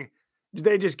anything, did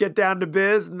they just get down to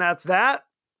biz and that's that?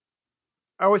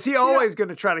 Or was he always going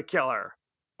to try to kill her?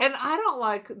 And I don't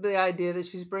like the idea that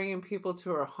she's bringing people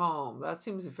to her home. That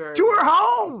seems very... To her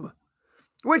home!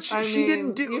 Which I she mean,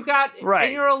 didn't do. You got... Right.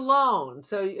 And you're alone.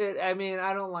 So, I mean,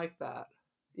 I don't like that.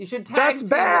 You should tag That's team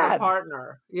bad. your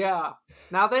partner. Yeah.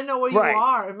 Now they know where Right. you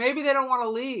are. And maybe they don't want to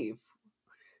leave.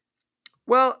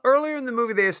 Well, earlier in the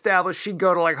movie, they established she'd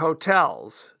go to like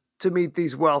hotels to meet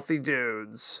these wealthy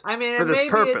dudes I mean, for and this maybe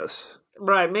purpose.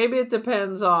 Right. Maybe it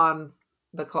depends on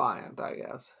the client, I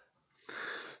guess.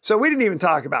 So we didn't even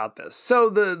talk about this. So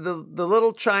the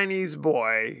little Chinese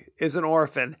boy is an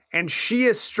orphan, and she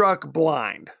is struck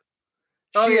blind.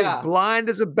 Oh, She yeah. is blind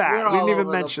as a bat. We're We didn't all even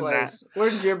over the mention that. place.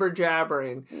 We're jibber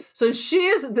jabbering. So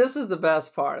this is the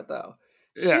best part though.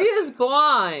 She Yes. is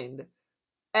blind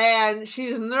and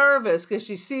she's nervous because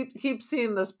she keeps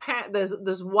seeing this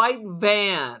white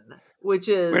van, which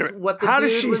Wait a is minute. what the How dude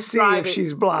does she was see driving. if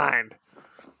she's blind?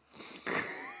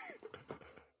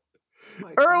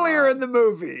 My Earlier God. in the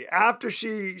movie, after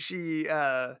she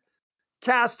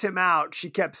cast him out, she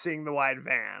kept seeing the white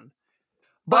van.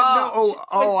 But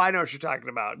I know what you're talking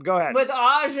about. Go ahead. With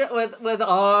Aja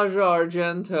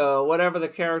Argento, whatever the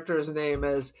character's name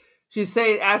is, she's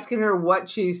asking her what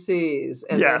she sees,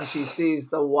 and then she sees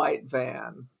the white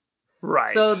van.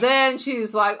 Right. So then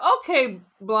she's like, "Okay,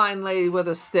 blind lady with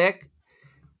a stick,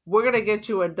 we're gonna get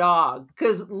you a dog."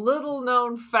 Because little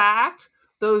known fact,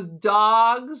 those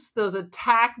dogs, those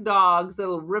attack dogs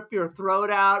that'll rip your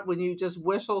throat out when you just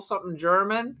whistle something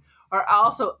German, are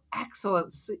also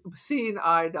excellent seeing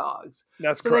eye dogs.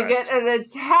 That's so correct. they get an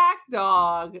attack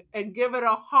dog and give it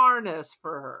a harness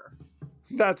for her.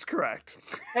 That's correct.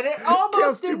 And it Kills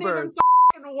almost two didn't even birds.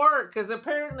 fucking work because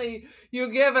apparently you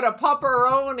give it a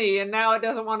pupperoni and now it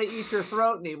doesn't want to eat your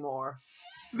throat anymore.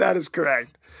 That is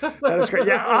correct. That is correct.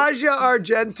 Yeah, Aja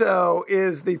Argento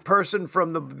is the person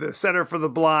from the Center for the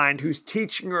Blind who's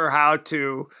teaching her how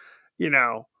to,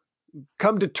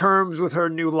 come to terms with her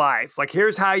new life. Like,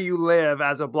 here's how you live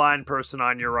as a blind person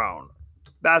on your own.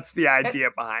 That's the idea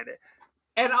behind it.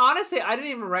 And honestly, I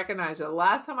didn't even recognize her.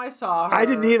 Last time I saw her... I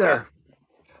didn't either.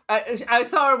 I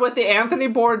saw her with the Anthony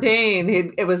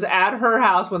Bourdain. It was at her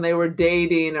house when they were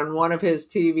dating on one of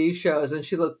his TV shows, and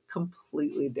she looked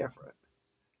completely different.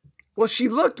 Well, she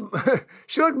looked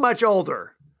much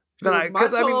older than I.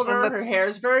 Much older. Her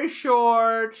hair's very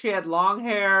short. She had long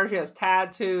hair. She has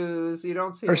tattoos. You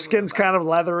don't see her skin's kind of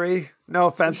leathery. No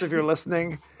offense if you're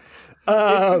listening.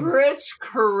 It's rich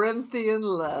Corinthian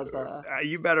leather.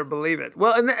 You better believe it.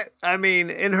 Well,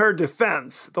 in her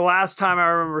defense, the last time I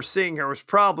remember seeing her was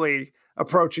probably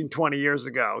approaching 20 years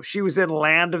ago. She was in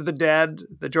Land of the Dead,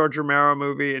 the George Romero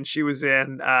movie, and she was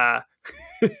in the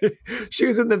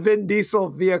Vin Diesel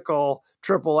vehicle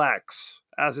Triple X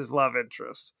as his love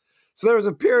interest. So there was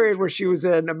a period where she was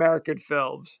in American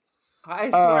films. I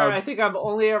swear, I think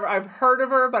I've heard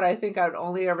of her, but I think I've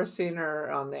only ever seen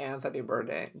her on the Anthony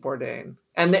Bourdain.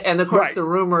 And of course, The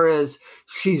rumor is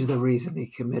she's the reason he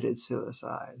committed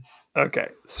suicide. Okay,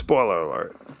 spoiler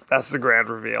alert. That's the grand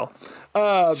reveal.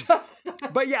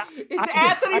 But yeah. It's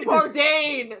Anthony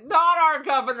Bourdain, not our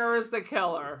governor is the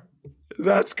killer.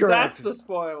 That's correct. That's the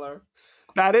spoiler.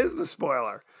 That is the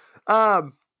spoiler.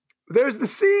 There's the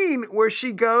scene where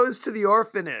she goes to the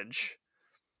orphanage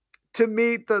to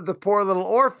meet the poor little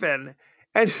orphan.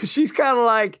 And she's kind of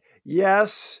like,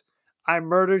 yes, I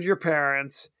murdered your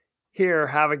parents. Here,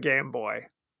 have a Game Boy.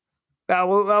 That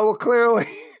will clearly,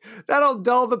 that'll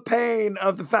dull the pain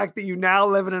of the fact that you now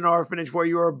live in an orphanage where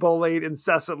you are bullied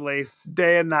incessantly,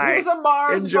 day and night. Here's a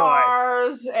Mars Enjoy.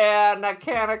 bars and a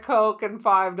can of Coke and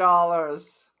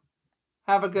 $5.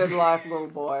 Have a good life, little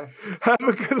boy.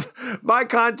 My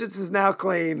conscience is now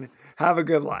clean. Have a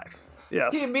good life.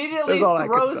 Yes. He immediately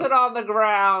throws it on the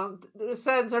ground,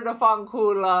 sends her to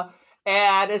Fancula,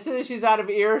 and as soon as she's out of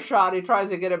earshot, he tries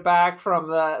to get it back from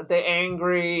the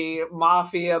angry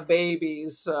mafia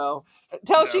babies. So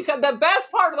the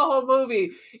best part of the whole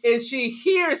movie is she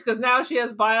hears, because now she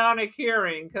has bionic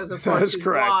hearing, because of course she's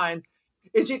blind.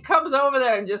 And she comes over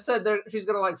there and just said that she's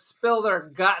going to like spill their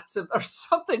guts or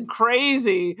something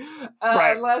crazy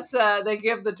unless they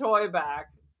give the toy back.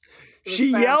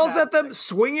 She yells at them,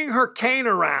 swinging her cane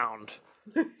around,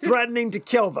 threatening to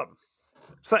kill them.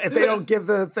 So if they don't give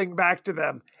the thing back to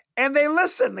them. And they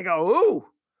listen. They go, ooh,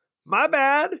 my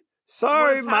bad.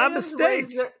 Sorry, my mistake.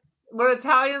 When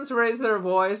Italians raise their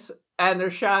voice and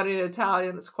they're shouting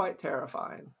Italian, it's quite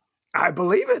terrifying. I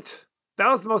believe it. That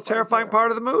was the most terrifying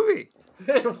part of the movie.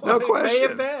 No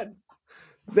question.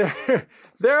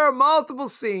 There are multiple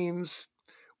scenes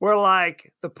where,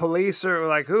 like, the police are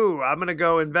like, "Ooh, I'm gonna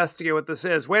go investigate what this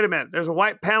is." Wait a minute, there's a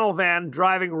white panel van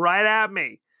driving right at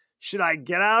me. Should I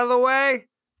get out of the way?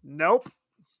 Nope.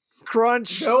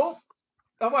 Crunch. Nope.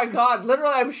 Oh my God!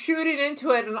 Literally, I'm shooting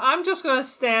into it, and I'm just gonna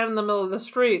stand in the middle of the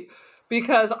street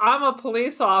because I'm a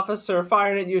police officer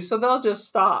firing at you, so they'll just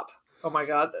stop. Oh my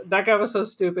God, that guy was so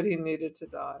stupid; he needed to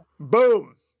die.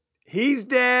 Boom. He's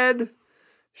dead.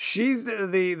 She's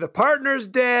the partner's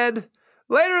dead.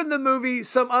 Later in the movie,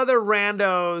 some other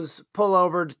randos pull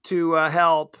over to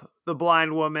help the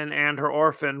blind woman and her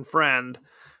orphan friend.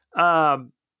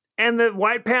 And the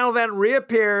white panel then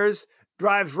reappears,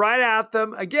 drives right at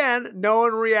them. Again, no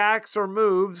one reacts or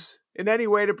moves in any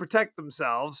way to protect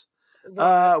themselves.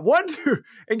 One dude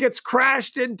and gets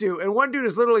crashed into, and one dude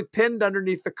is literally pinned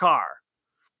underneath the car.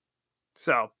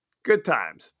 So, good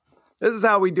times. This is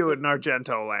how we do it in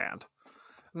Argento land.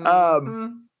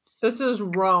 This is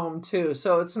Rome too,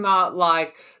 so it's not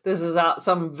like this is out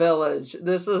some village.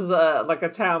 This is like a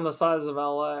town the size of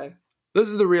LA. This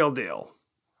is the real deal.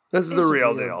 This is the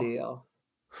real deal.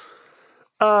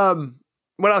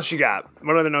 What else you got?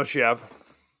 What other notes you have?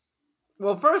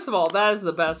 Well, first of all, that is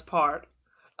the best part.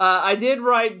 I did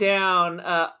write down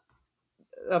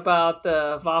about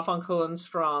the Vaffanculo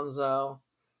Stronzo,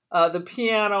 the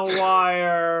piano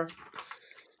wire.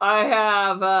 I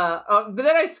have, but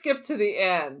then I skipped to the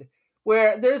end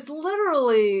where there's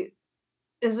literally,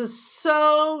 this is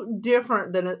so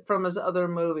different from his other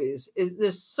movies.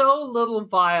 There's so little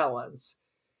violence.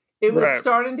 It was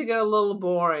starting to get a little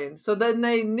boring. So then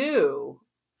they knew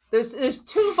there's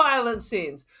two violent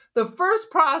scenes. The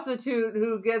first prostitute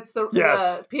who gets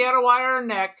the piano wire in her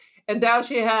neck, and now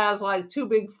she has like two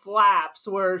big flaps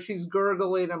where she's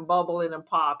gurgling and bubbling and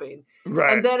popping.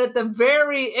 Right. And then at the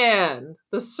very end,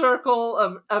 the circle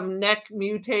of neck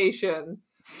mutation,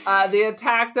 the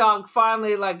attack dog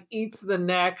finally like eats the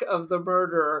neck of the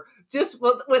murderer, just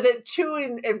with it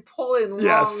chewing and pulling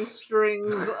long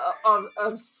strings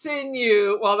of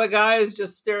sinew while the guy is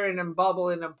just staring and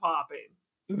bubbling and popping.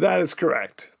 That is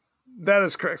correct. That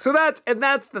is correct. So that's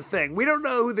the thing. We don't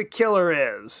know who the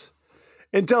killer is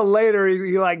until later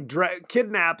he like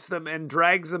kidnaps them and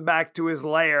drags them back to his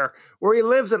lair where he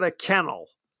lives in a kennel,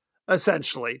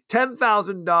 essentially.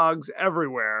 10,000 dogs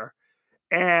everywhere.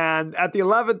 And at the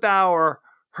 11th hour,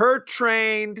 her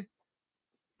trained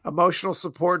emotional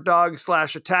support dog /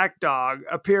 attack dog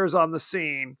appears on the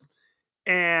scene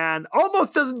and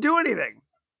almost doesn't do anything.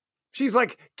 She's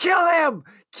like, kill him!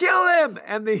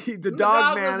 And the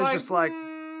dog man is just like,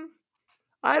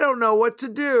 I don't know what to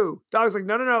do. Dog's like,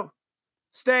 no.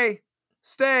 Stay.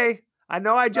 I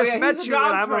know I just met you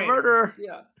and I'm a murderer.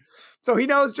 Yeah. So he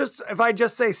knows just if I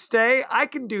just say stay, I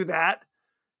can do that.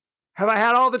 Have I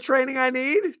had all the training I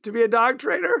need to be a dog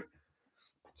trainer?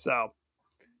 So,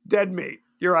 dead meat.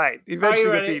 You're right. He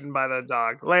eventually gets eaten by the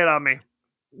dog. Lay it on me.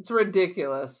 It's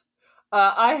ridiculous.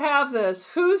 I have this.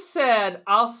 Who said,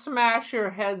 I'll smash your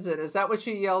heads in? Is that what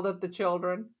she yelled at the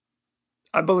children?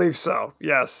 I believe so,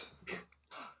 yes.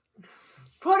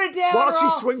 Put it down. While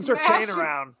she swings her cane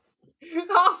around.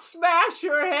 I'll smash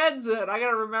your heads in. I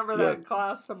got to remember that in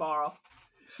class tomorrow.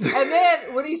 And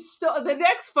then when he stole, the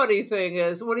next funny thing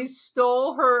is when he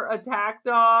stole her attack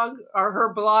dog or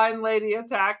her blind lady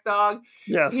attack dog,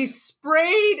 he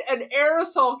sprayed an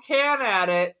aerosol can at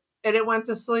it and it went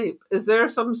to sleep. Is there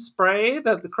some spray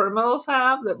that the criminals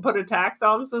have that put attack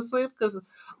dogs to sleep? Because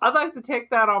I'd like to take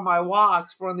that on my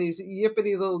walks for these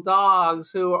yippity little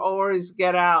dogs who always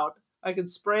get out. I can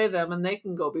spray them and they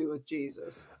can go be with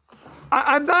Jesus.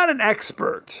 I'm not an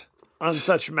expert on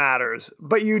such matters,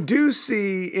 but you do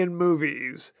see in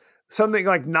movies something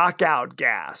like knockout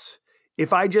gas.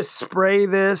 If I just spray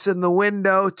this in the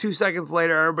window, 2 seconds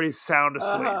later, everybody's sound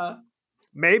asleep.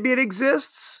 Maybe it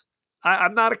exists.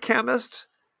 I'm not a chemist,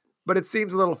 but it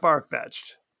seems a little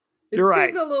far-fetched. You're right.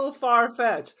 It seems a little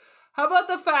far-fetched. How about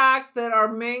the fact that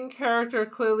our main character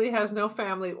clearly has no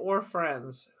family or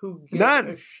friends who give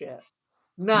a shit?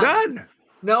 None.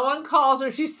 No one calls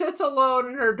her. She sits alone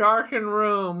in her darkened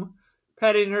room,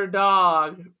 petting her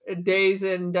dog, days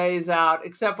in, days out,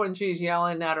 except when she's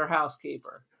yelling at her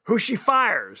housekeeper. Who she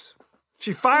fires.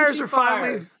 She fires her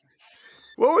finally.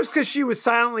 What was because she was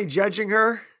silently judging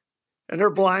her and her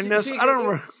blindness? I don't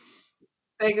remember.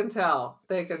 They can tell.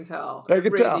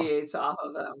 It radiates off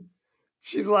of them.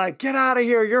 She's like, get out of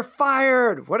here. You're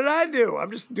fired. What did I do?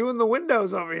 I'm just doing the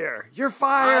windows over here. You're I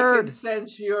fired. can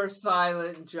sense your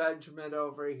silent judgment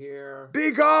over here.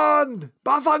 Be gone.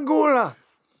 Bafangula.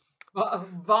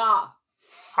 Va.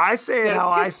 I say it Yeah, how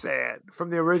I get- say it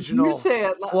from the original You say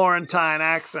it. Florentine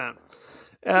accent.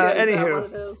 Yeah, is that Anywho.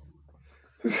 what it is?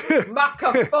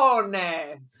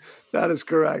 Macafone. That is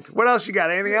correct. What else you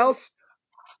got? Anything else?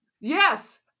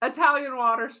 Yes, Italian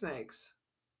water snakes.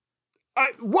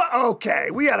 What?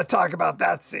 Okay, we got to talk about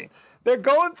that scene. They're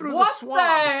going through the What swamp. the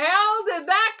hell did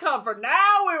that come from?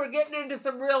 Now we were getting into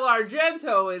some real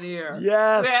Argento in here.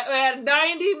 Yes. We had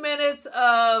 90 minutes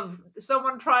of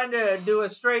someone trying to do a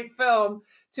straight film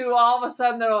to all of a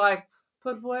sudden they're like,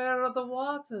 but where are the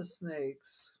water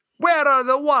snakes? Where are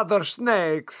the water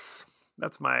snakes?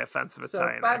 That's my offensive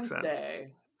Italian accent.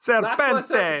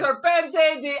 Serpente.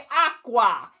 Serpente di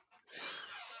acqua.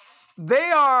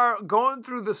 They are going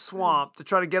through the swamp to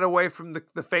try to get away from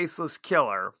the faceless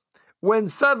killer when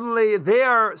suddenly they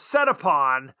are set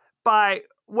upon by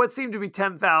what seem to be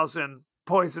 10,000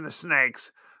 poisonous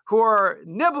snakes who are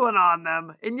nibbling on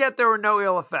them, and yet there were no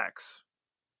ill effects.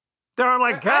 They're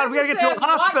like, God, we gotta get to a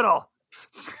hospital.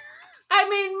 I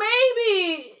mean,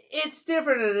 maybe it's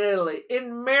different in Italy.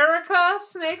 In America,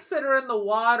 snakes that are in the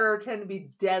water tend to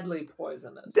be deadly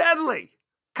poisonous. Deadly.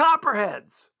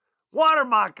 Copperheads. Water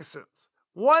moccasins.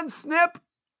 One snip.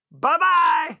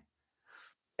 Bye-bye.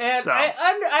 And So.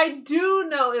 I do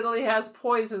know Italy has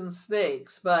poison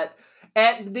snakes, but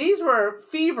these were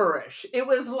feverish. It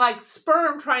was like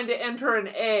sperm trying to enter an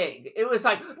egg. It was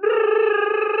like...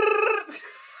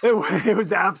 It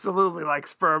was absolutely like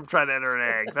sperm trying to enter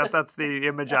an egg. That's the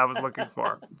image I was looking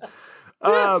for.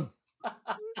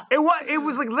 It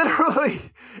was like literally,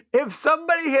 if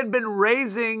somebody had been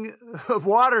raising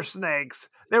water snakes,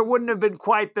 there wouldn't have been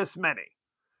quite this many.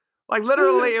 Like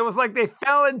literally, it was like they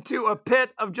fell into a pit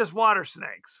of just water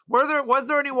snakes. Was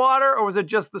there any water, or was it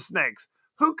just the snakes?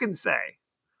 Who can say?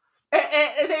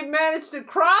 And they managed to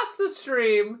cross the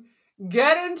stream,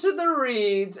 get into the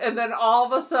reeds, and then all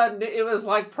of a sudden it was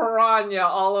like piranha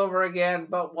all over again,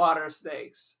 but water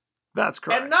snakes. That's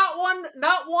correct. And not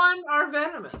one are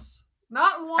venomous.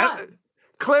 Not one.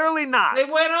 Clearly not. They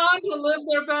went on to live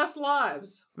their best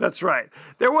lives. That's right.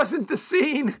 There wasn't the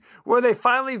scene where they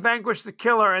finally vanquished the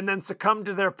killer and then succumbed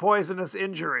to their poisonous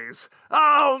injuries.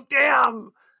 Oh,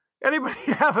 damn! Anybody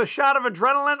have a shot of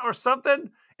adrenaline or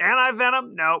something?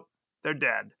 Anti-venom? Nope. They're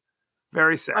dead.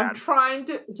 Very sad. I'm trying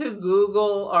to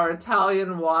Google are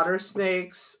Italian water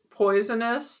snakes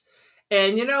poisonous?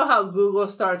 And you know how Google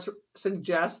starts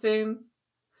suggesting?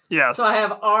 Yes. So I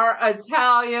have are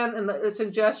Italian, and the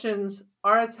suggestions,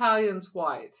 are Italians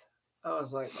white? I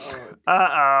was like, oh.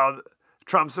 Uh-oh.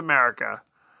 Trump's America.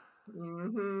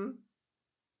 Mm-hmm.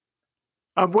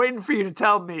 I'm waiting for you to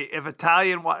tell me if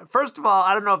Italian... First of all,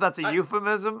 I don't know if that's a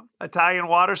euphemism. Italian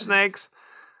water snakes.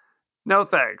 No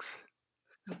thanks.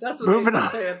 That's what Moving they on.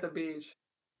 say at the beach.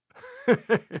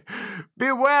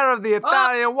 Beware of the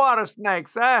Italian water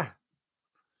snakes, eh?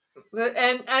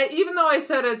 And even though I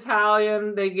said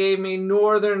Italian, they gave me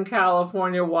Northern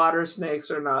California water snakes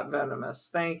are not venomous.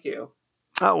 Thank you.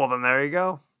 Oh, well, then there you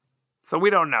go. So we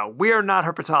don't know. We are not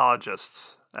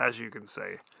herpetologists, as you can see.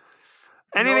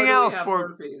 Anything Nor do we else have for...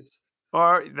 herpes.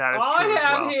 Or that is All true I as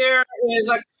have well. here is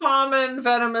a common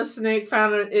venomous snake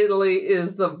found in Italy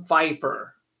is the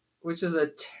viper, which is a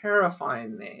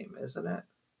terrifying name, isn't it?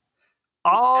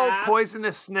 All asp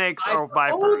poisonous snakes are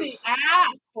viper. vipers. Oh, the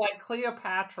asp, like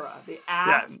Cleopatra, the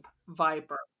asp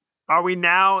viper. Are we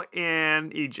now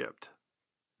in Egypt?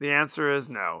 The answer is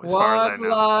no, as far as I What know.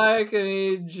 like an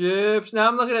Egypt? Now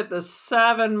I'm looking at the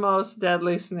 7 most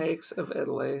deadly snakes of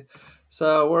Italy.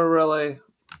 So we're really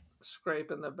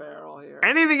scraping the barrel here.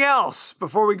 Anything else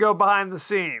before we go behind the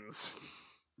scenes?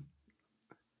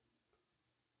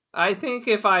 I think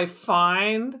if I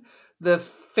find the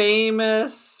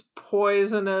famous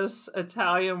poisonous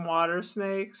Italian water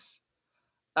snakes,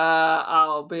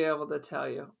 I'll be able to tell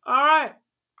you. All right.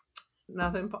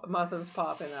 Nothing's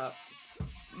popping up.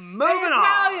 Moving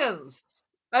on.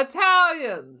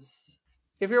 Italians.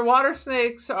 If your water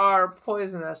snakes are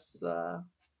poisonous,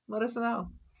 let us know.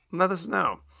 Let us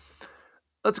know.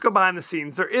 Let's go behind the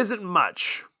scenes. There isn't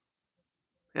much,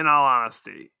 in all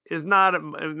honesty. Is not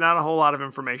a whole lot of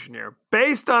information here.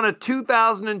 Based on a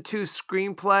 2002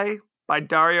 screenplay by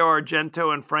Dario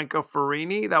Argento and Franco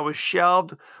Ferrini that was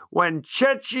shelved when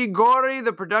Cecchigori,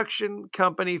 the production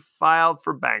company, filed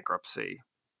for bankruptcy.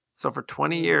 So for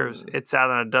 20 years, it sat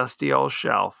on a dusty old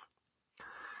shelf.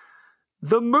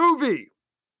 The movie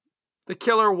the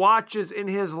killer watches in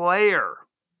his lair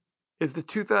is the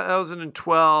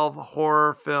 2012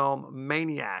 horror film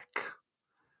Maniac.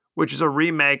 which is a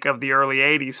remake of the early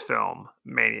 80s film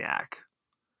Maniac.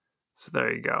 So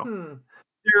there you go.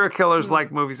 Serial killers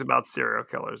like movies about serial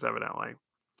killers, evidently.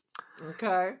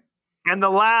 Okay. And the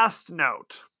last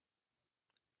note,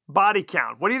 body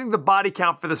count. What do you think the body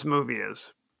count for this movie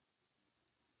is?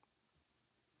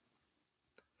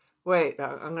 Wait,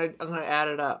 I'm gonna add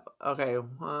it up. Okay,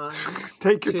 1,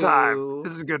 Take your 2, time.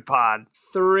 This is a good pod.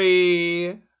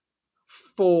 3,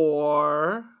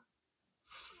 4,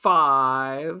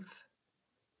 5.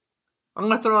 I'm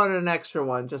gonna throw in an extra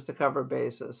one just to cover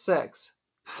bases. 6.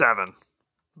 7.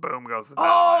 Boom goes the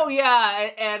Oh yeah,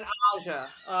 and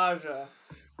Aja.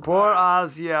 Poor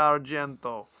Asia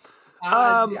Argento.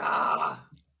 Aja.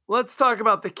 Let's talk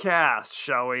about the cast,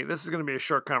 shall we? This is going to be a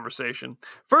short conversation.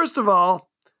 First of all,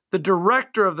 the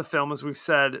director of the film, as we've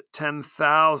said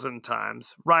 10,000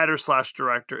 times,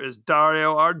 writer/director, is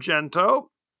Dario Argento.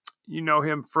 You know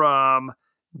him from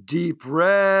Deep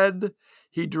Red.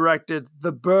 He directed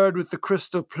The Bird with the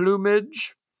Crystal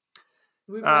Plumage.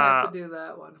 We might have to do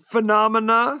that one.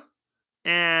 Phenomena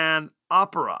and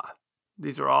Opera.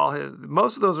 These are all his.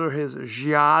 Most of those are his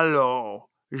giallo.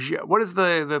 What is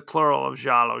the plural of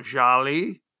giallo?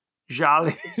 Jolly?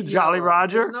 Jolly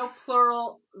Roger?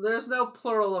 There's no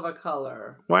plural of a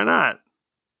color. Why not?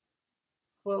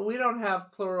 Well, we don't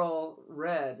have plural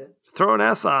red. Throw an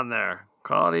S on there.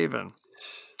 Call it even.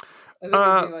 I think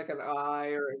it'd be like an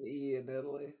I or an E in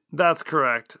Italy. That's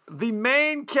correct. The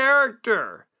main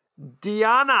character,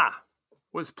 Diana,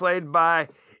 was played by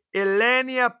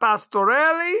Elenia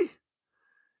Pastorelli.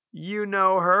 You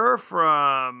know her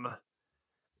from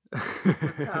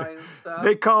Italian stuff.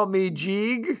 They Call Me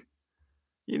Jeeg.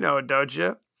 You know it, don't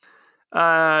you?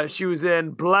 She was in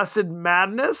Blessed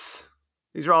Madness.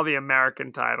 These are all the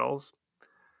American titles.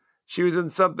 She was in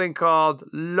something called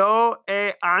Lo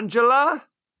e Angela.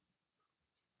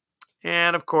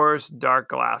 And, of course, Dark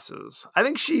Glasses. I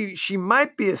think she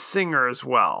might be a singer as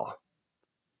well,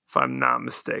 if I'm not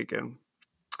mistaken.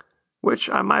 Which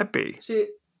I might be.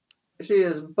 She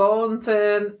is bone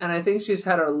thin, and I think she's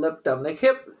had her lip done.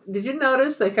 Did you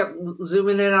notice they kept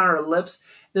zooming in on her lips?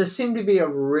 There seemed to be a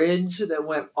ridge that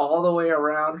went all the way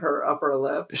around her upper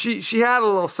lip. She had a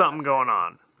little something going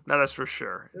on. That is for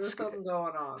sure. There's something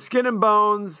going on. Skin and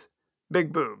bones,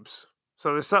 big boobs.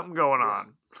 So there's something going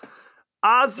on.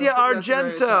 Asia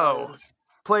Argento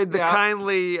played the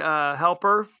kindly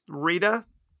helper, Rita.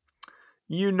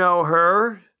 You know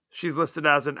her. She's listed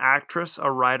as an actress,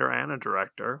 a writer, and a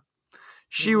director.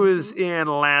 She was in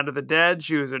Land of the Dead.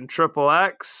 She was in Triple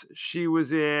X. She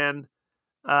was in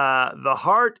The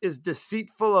Heart is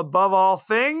Deceitful Above All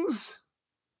Things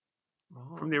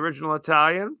from the original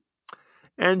Italian.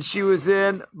 And she was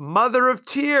in Mother of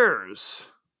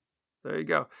Tears. There you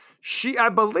go. I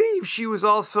believe she was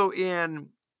also in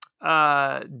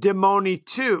Demoni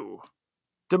 2.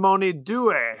 Demoni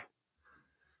 2.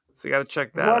 So you got to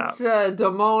check that out. What's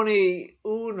Demoni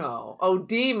Uno? Oh,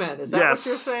 Demon. Is that what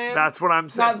you're saying? That's what I'm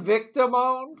saying. Not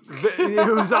Victimone?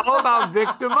 It was all about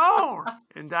Victimone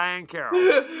and Diane Carroll.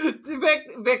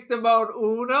 Victimone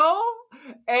Uno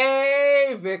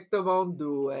e Victimone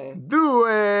Due.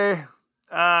 Due.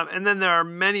 And then there are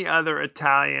many other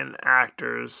Italian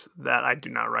actors that I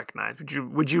do not recognize.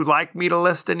 Would you like me to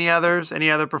list any others? Any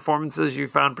other performances you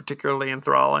found particularly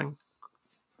enthralling?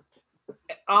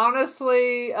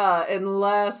 Honestly,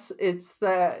 unless it's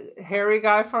the hairy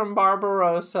guy from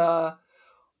Barbarossa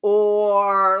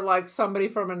or like somebody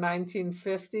from a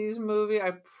 1950s movie,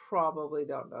 I probably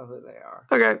don't know who they are.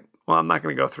 Okay. Well, I'm not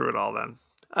going to go through it all then.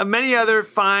 Many other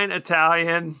fine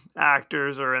Italian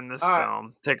actors are in this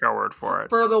film. Take our word for it.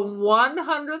 For the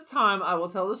 100th time, I will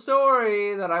tell the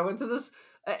story that I went to this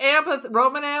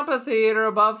Roman amphitheater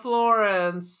above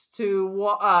Florence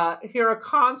to hear a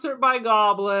concert by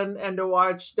Goblin and to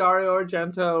watch Dario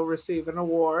Argento receive an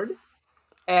award.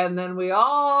 And then we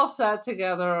all sat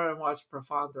together and watched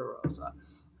Profanta Rosa.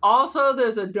 Also,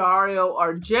 there's a Dario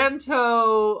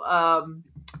Argento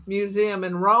museum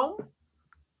in Rome.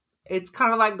 It's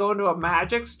kind of like going to a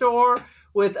magic store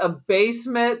with a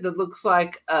basement that looks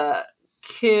like a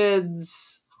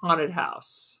kid's haunted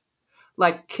house.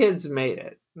 Like kids made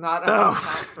it, not a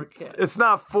house for kids. It's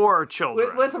not for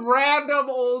children. With random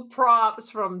old props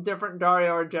from different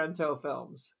Dario Argento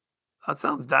films. That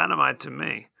sounds dynamite to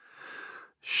me. Yeah.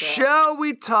 Shall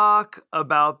we talk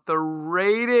about the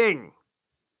rating?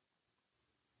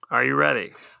 Are you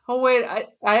ready? Oh, wait.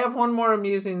 I have one more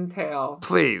amusing tale.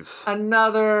 Please.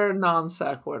 Another non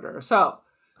sequitur. So,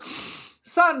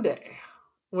 Sunday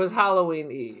was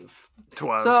Halloween Eve.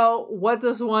 Twas. So, what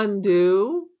does one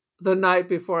do the night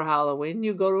before Halloween?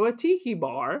 You go to a tiki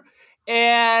bar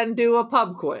and do a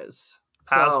pub quiz.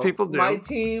 As So people do. my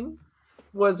team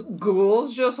was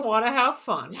Ghouls Just Want to Have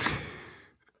Fun.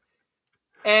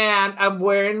 And I'm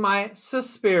wearing my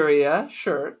Suspiria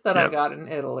shirt that I got in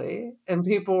Italy. And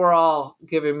people were all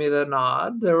giving me the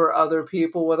nod. There were other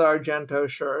people with Argento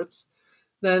shirts.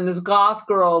 Then this goth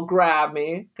girl grabbed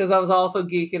me because I was also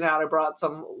geeking out. I brought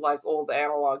some like old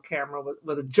analog camera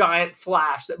with a giant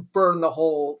flash that burned the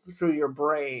hole through your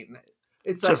brain.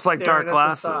 It's just like Dark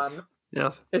Glasses.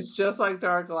 Yes. It's just like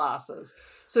Dark Glasses.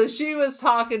 So she was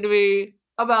talking to me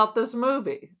about this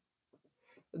movie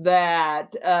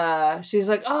that she's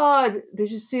like, oh, did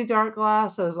you see Dark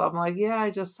Glasses? I'm like, yeah, I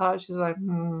just saw it. She's like,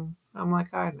 I'm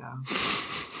like, I know.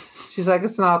 She's like,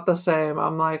 it's not the same.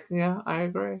 I'm like, yeah, I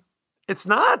agree. It's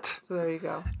not. So there you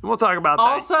go. We'll talk about that.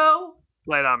 Also,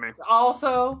 lay it on me.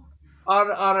 Also,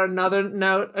 on another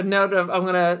note, a note of, I'm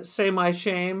going to say my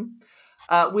shame.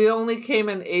 We only came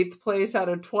in 8th place out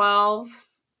of 12.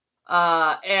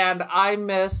 And I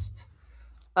missed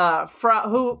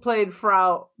who played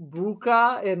Frau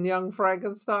Bruca in Young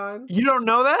Frankenstein. You don't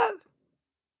know that?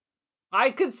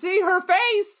 I could see her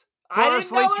face.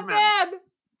 Cloris I didn't know Leachman. it then.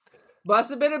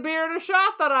 Must have been a beer and a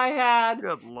shot that I had.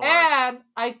 Good Lord. And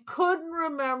I couldn't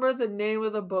remember the name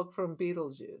of the book from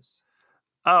Beetlejuice.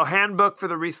 Oh, Handbook for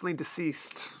the Recently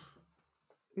Deceased.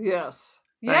 Yes.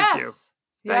 Thank you.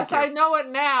 Yes, I know it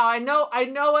now. I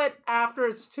know it after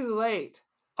it's too late.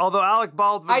 Although Alec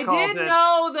Baldwin called it... I didn't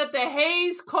know that the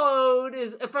Hays Code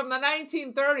is from the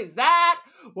 1930s.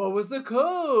 What was the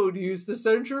code used to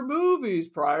censor movies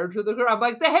prior to the... I'm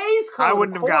like, the Hays Code, I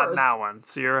wouldn't have gotten that one,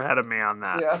 so you're ahead of me on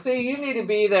that. Yeah, see, you need to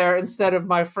be there instead of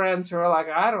my friends who are like,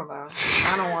 I don't know.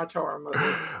 I don't watch horror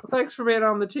movies. Well, thanks for being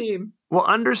on the team. Well,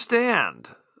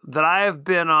 understand that I have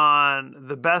been on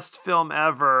the Best Film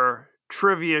Ever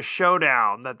trivia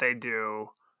showdown that they do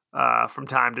from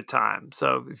time to time.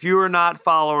 So if you are not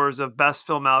followers of Best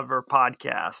Film Ever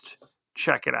podcast,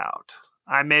 check it out.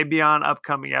 I may be on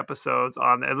upcoming episodes,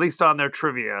 at least on their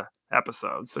trivia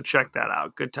episodes. So check that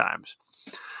out. Good times.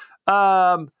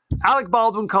 Alec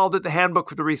Baldwin called it the Handbook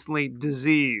for the Recently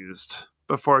Diseased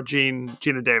before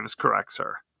Gina Davis corrects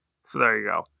her. So there you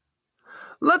go.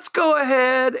 Let's go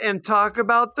ahead and talk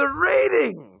about the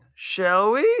rating,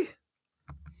 shall we?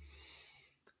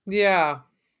 Yeah.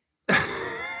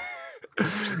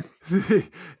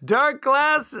 Dark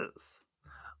Glasses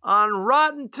on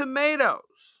Rotten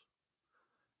Tomatoes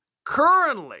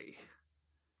currently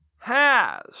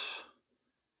has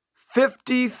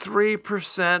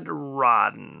 53%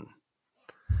 rotten.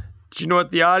 Do you know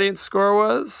what the audience score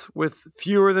was with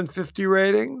fewer than 50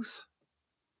 ratings?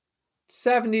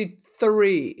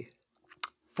 73.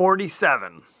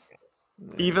 47.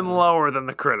 Even lower than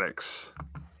the critics.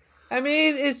 I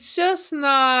mean, it's just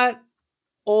not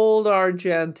old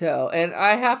Argento. And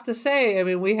I have to say, I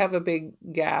mean, we have a big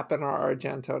gap in our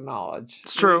Argento knowledge.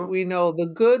 It's true. We know the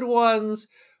good ones.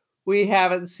 We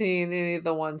haven't seen any of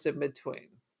the ones in between.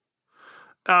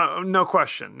 No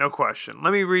question. No question.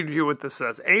 Let me read you what this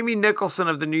says. Amy Nicholson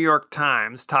of the New York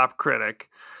Times, top critic.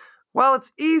 While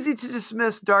it's easy to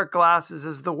dismiss Dark Glasses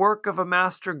as the work of a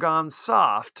master gone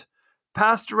soft,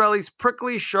 Pastorelli's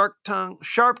prickly,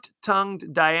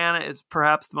 sharp-tongued Diana is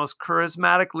perhaps the most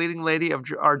charismatic leading lady of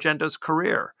Argento's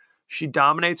career. She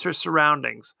dominates her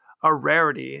surroundings, a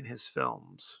rarity in his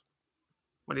films.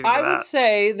 What do you think of that? I would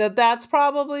say that that's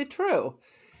probably true.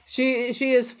 She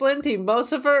is flinty.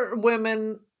 Most of her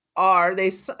women are. They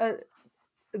seem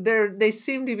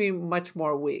to be much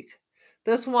more weak.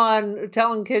 This one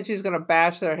telling kids she's going to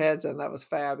bash their heads in, that was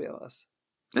fabulous.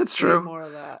 It's true. More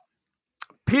of that.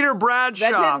 Peter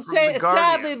Bradshaw from The Guardian.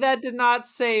 Sadly, that did not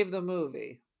save the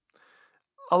movie.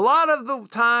 A lot of the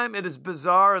time, it is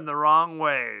bizarre in the wrong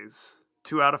ways.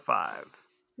 2 out of 5.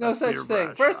 No That's such Peter thing.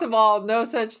 Bradshaw. First of all, no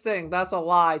such thing. That's a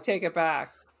lie. Take it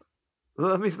back.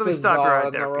 Let me stop you Bizarre right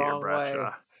in there, the Peter wrong Bradshaw. way.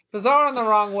 Bizarre in the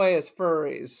wrong way is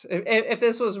furries. If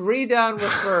this was redone with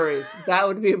furries, that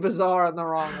would be bizarre in the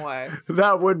wrong way.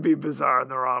 That would be bizarre in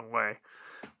the wrong way.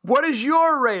 What is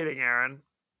your rating, Aaron?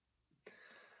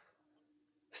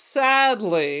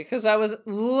 Sadly, because I was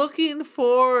looking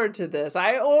forward to this.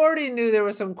 I already knew there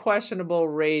were some questionable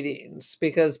ratings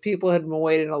because people had been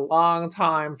waiting a long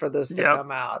time for this to come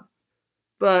out.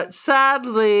 But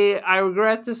sadly, I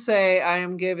regret to say I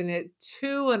am giving it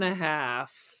 2.5.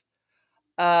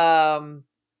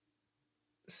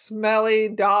 Smelly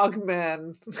dog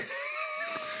men.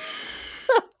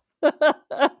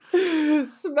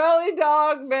 Smelly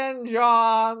dog men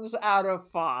Johns out of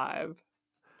 5.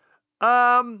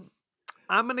 I'm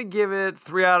going to give it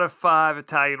 3 out of 5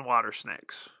 Italian water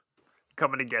snakes.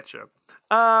 Coming to get you.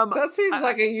 That seems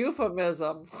like a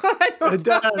euphemism. It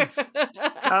does.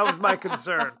 That was my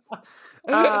concern.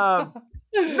 No,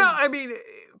 I mean,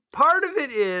 part of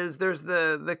it is there's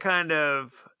the kind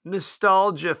of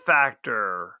nostalgia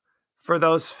factor for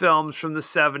those films from the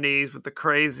 70s with the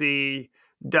crazy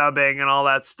dubbing and all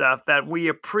that stuff that we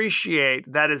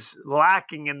appreciate that is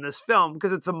lacking in this film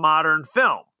because it's a modern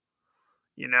film.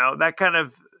 You know, that kind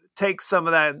of takes some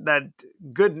of that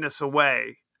goodness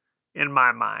away in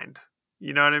my mind.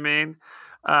 You know what I mean?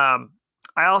 I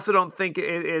also don't think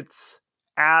it's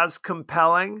as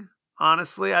compelling.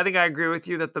 Honestly, I think I agree with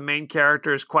you that the main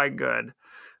character is quite good,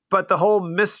 but the whole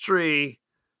mystery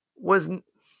was,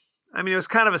 I mean, it was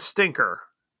kind of a stinker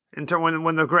until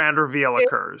when the grand reveal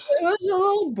occurs. It was a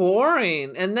little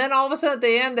boring, and then all of a sudden at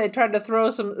the end they tried to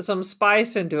throw some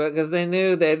spice into it because they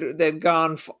knew they'd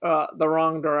gone the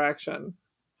wrong direction.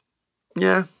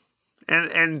 Yeah,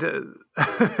 and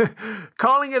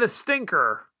calling it a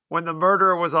stinker when the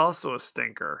murderer was also a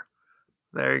stinker.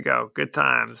 There you go. Good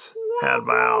times had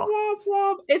by all.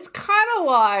 It's kind of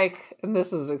like, and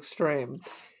this is extreme.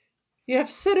 You have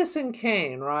Citizen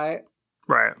Kane, right?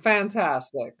 Right.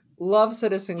 Fantastic. Love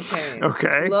Citizen Kane.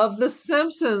 Okay. Love the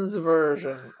Simpsons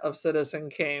version of Citizen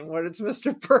Kane, where it's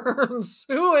Mr. Burns.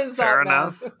 Who is that? Fair man?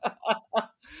 enough.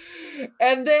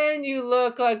 And then you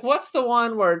look like, what's the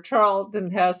one where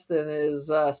Charlton Heston is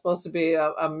supposed to be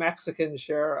a Mexican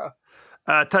sheriff?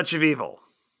 Touch of Evil.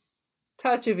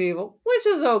 Touch of Evil, which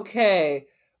is okay,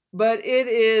 but it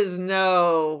is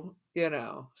no,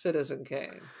 Citizen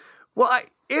Kane. Well,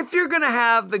 if you're going to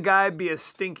have the guy be a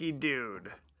stinky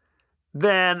dude,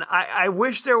 then I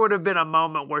wish there would have been a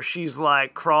moment where she's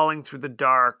like crawling through the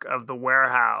dark of the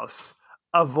warehouse,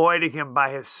 avoiding him by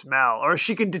his smell, or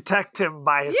she can detect him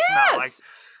by his smell,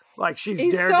 like she's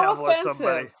Daredevil or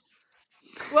somebody.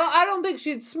 Well, I don't think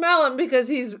she'd smell him because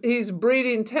he's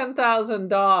breeding 10,000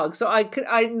 dogs. So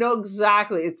I know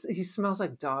exactly. He smells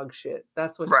like dog shit.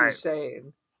 That's what she's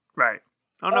saying. Right.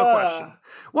 Oh, no question.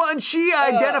 Well, and she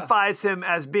identifies him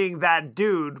as being that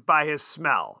dude by his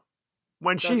smell.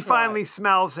 When she finally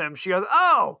smells him, she goes,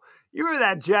 "Oh, you were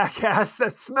that jackass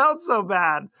that smelled so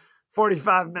bad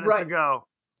 45 minutes ago."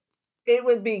 It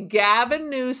would be Gavin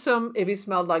Newsom if he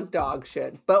smelled like dog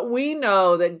shit. But we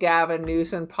know that Gavin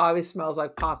Newsom probably smells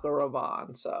like Paco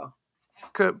Rabanne, so.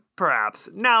 Perhaps.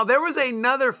 Now, there was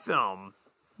another film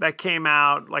that came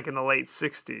out like in the late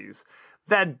 60s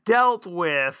that dealt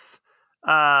with...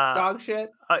 dog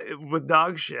shit? With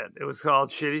dog shit. It was called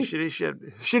Shitty, Shitty,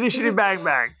 Shit. Shitty, Shitty, Bang,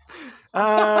 Bang.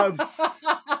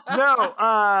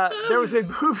 There was a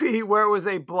movie where it was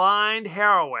a blind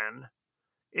heroine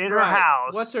in her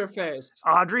house. What's her face?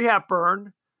 Audrey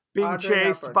Hepburn being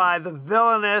chased by the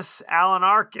villainous Alan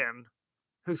Arkin,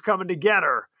 who's coming to get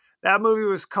her. That movie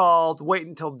was called Wait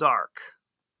Until Dark,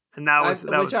 and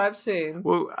which I've seen.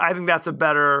 Well, I think that's a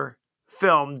better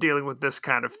film dealing with this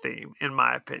kind of theme, in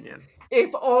my opinion.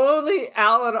 If only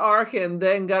Alan Arkin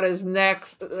then got his neck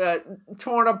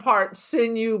torn apart,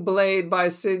 sinew blade by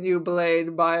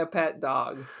a pet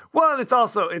dog. Well, and it's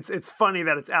also it's funny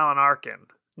that it's Alan Arkin.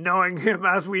 Knowing him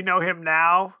as we know him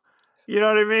now, you know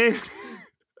what I mean?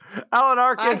 Alan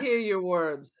Arkin. I hear your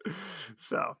words.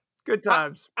 So, good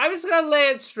times. I'm just going to lay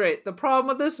it straight. The problem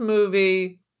with this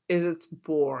movie is it's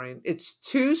boring. It's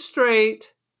too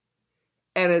straight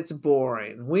and it's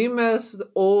boring. We miss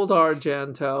old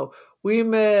Argento. We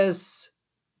miss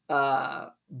Barbed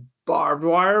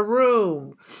Wire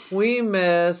Room. We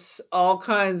miss all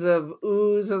kinds of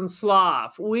ooze and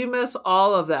slop. We miss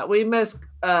all of that. We miss...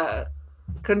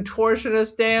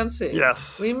 contortionist dancing.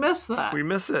 Yes. We miss that. We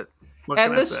miss it.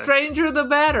 And the stranger the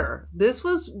better.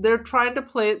 They're trying to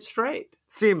play it straight.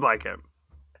 Seemed like it.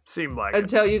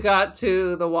 Until you got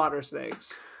to the water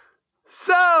snakes.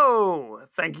 So,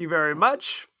 thank you very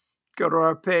much. Go to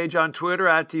our page on Twitter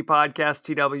at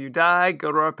TPodcastTWDie.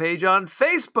 Go to our page on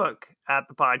Facebook at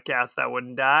The Podcast That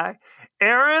Wouldn't Die.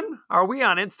 Aaron, are we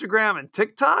on Instagram and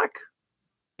TikTok?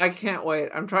 I can't wait.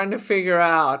 I'm trying to figure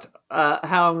out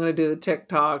how I'm going to do the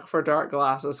TikTok for Dark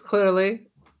Glasses. Clearly,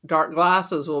 Dark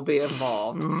Glasses will be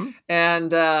involved. Mm-hmm.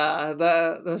 And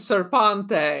the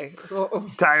Serpente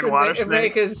giant water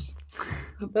snake.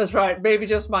 That's right. Maybe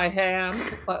just my hand,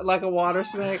 like a water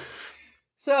snake.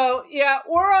 So, yeah,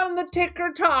 we're on the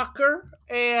Ticker Talker.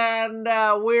 And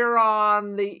we're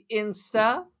on the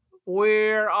Insta.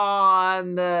 We're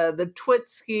on the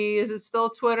Twitski. Is it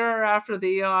still Twitter after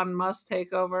the Elon Musk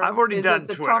takeover? I've already done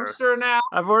Twitter. Is it the Twitter. Trumpster now?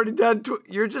 I've already done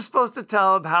You're just supposed to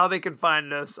tell them how they can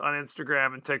find us on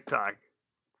Instagram and TikTok.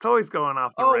 It's always going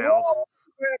off the rails.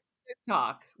 We're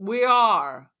TikTok. We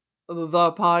are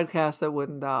the podcast that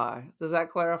wouldn't die. Does that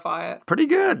clarify it? Pretty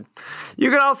good.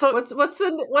 You can also... What's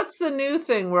the new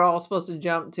thing we're all supposed to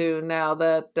jump to now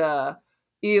that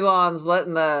Elon's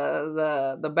letting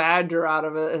the badger out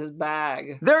of his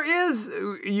bag. There is,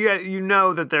 you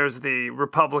know that there's the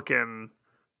Republican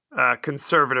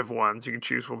conservative ones. You can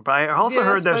choose one. But I also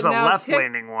heard there's a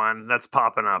left-leaning one that's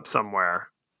popping up somewhere.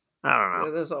 I don't know.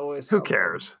 Yeah, there's always Who something.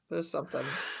 cares? There's something.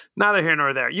 Neither here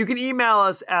nor there. You can email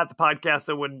us at the podcast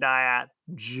that wouldn't die at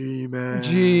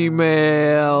Gmail.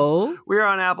 We're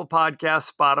on Apple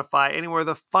Podcasts, Spotify, anywhere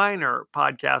the finer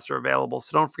podcasts are available.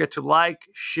 So don't forget to like,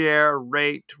 share,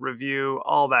 rate, review,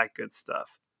 all that good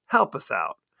stuff. Help us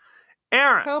out.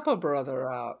 Aaron. Help a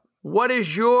brother out. What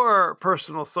is your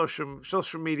personal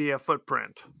social media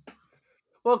footprint?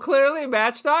 Well, clearly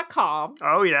Match.com.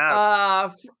 Oh,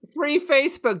 yes. Free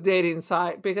Facebook dating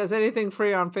site, because anything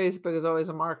free on Facebook is always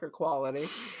a market quality.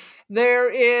 There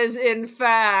is, in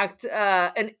fact,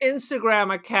 an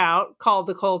Instagram account called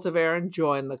The Cult of Aaron.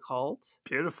 Join the cult.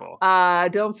 Beautiful.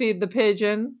 Don't feed the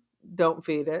pigeon. Don't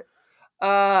feed it.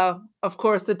 Of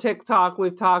course, the TikTok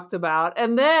we've talked about.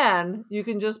 And then you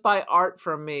can just buy art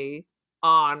from me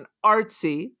on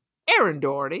Artsy, Aaron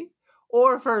Doherty,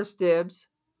 or First Dibs,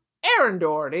 Aaron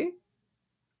Doherty,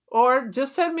 or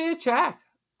just send me a check.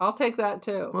 I'll take that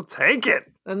too. We'll take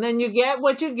it. And then you get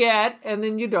what you get, and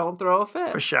then you don't throw a fit.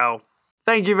 For sure.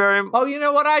 Thank you very much. Oh, you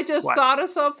know what? I just thought of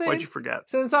something. What'd you forget?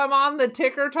 Since I'm on the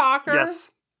Ticker Talker.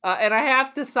 Yes. And I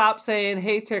have to stop saying,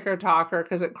 hey, Ticker Talker,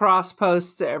 because it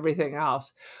cross-posts to everything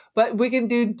else. But we can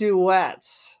do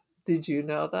duets. Did you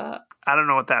know that? I don't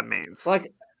know what that means.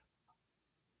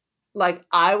 Like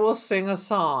I will sing a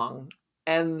song,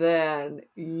 and then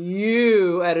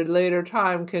you at a later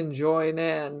time can join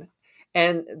in,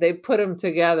 and they put them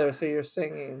together so you're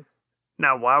singing.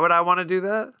 Now, why would I want to do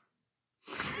that?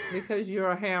 Because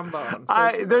you're a ham bone.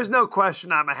 There's no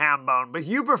question I'm a ham bone, but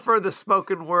you prefer the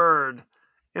spoken word,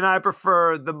 and I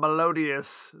prefer the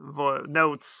melodious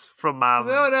notes from my...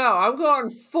 No, I'm going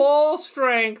full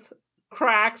strength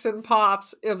cracks and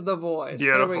pops of the voice.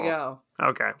 Beautiful. There we go.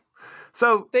 Okay.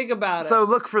 So think about it. So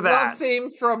look for that. Love theme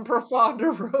from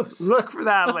Profonda Rosa. Look for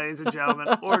that, ladies and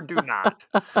gentlemen, or do not.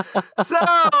 So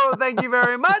thank you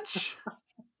very much,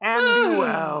 and be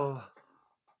well.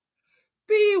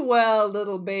 Be well,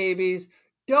 little babies.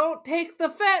 Don't take the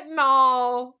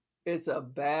fentanyl. It's a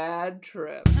bad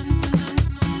trip.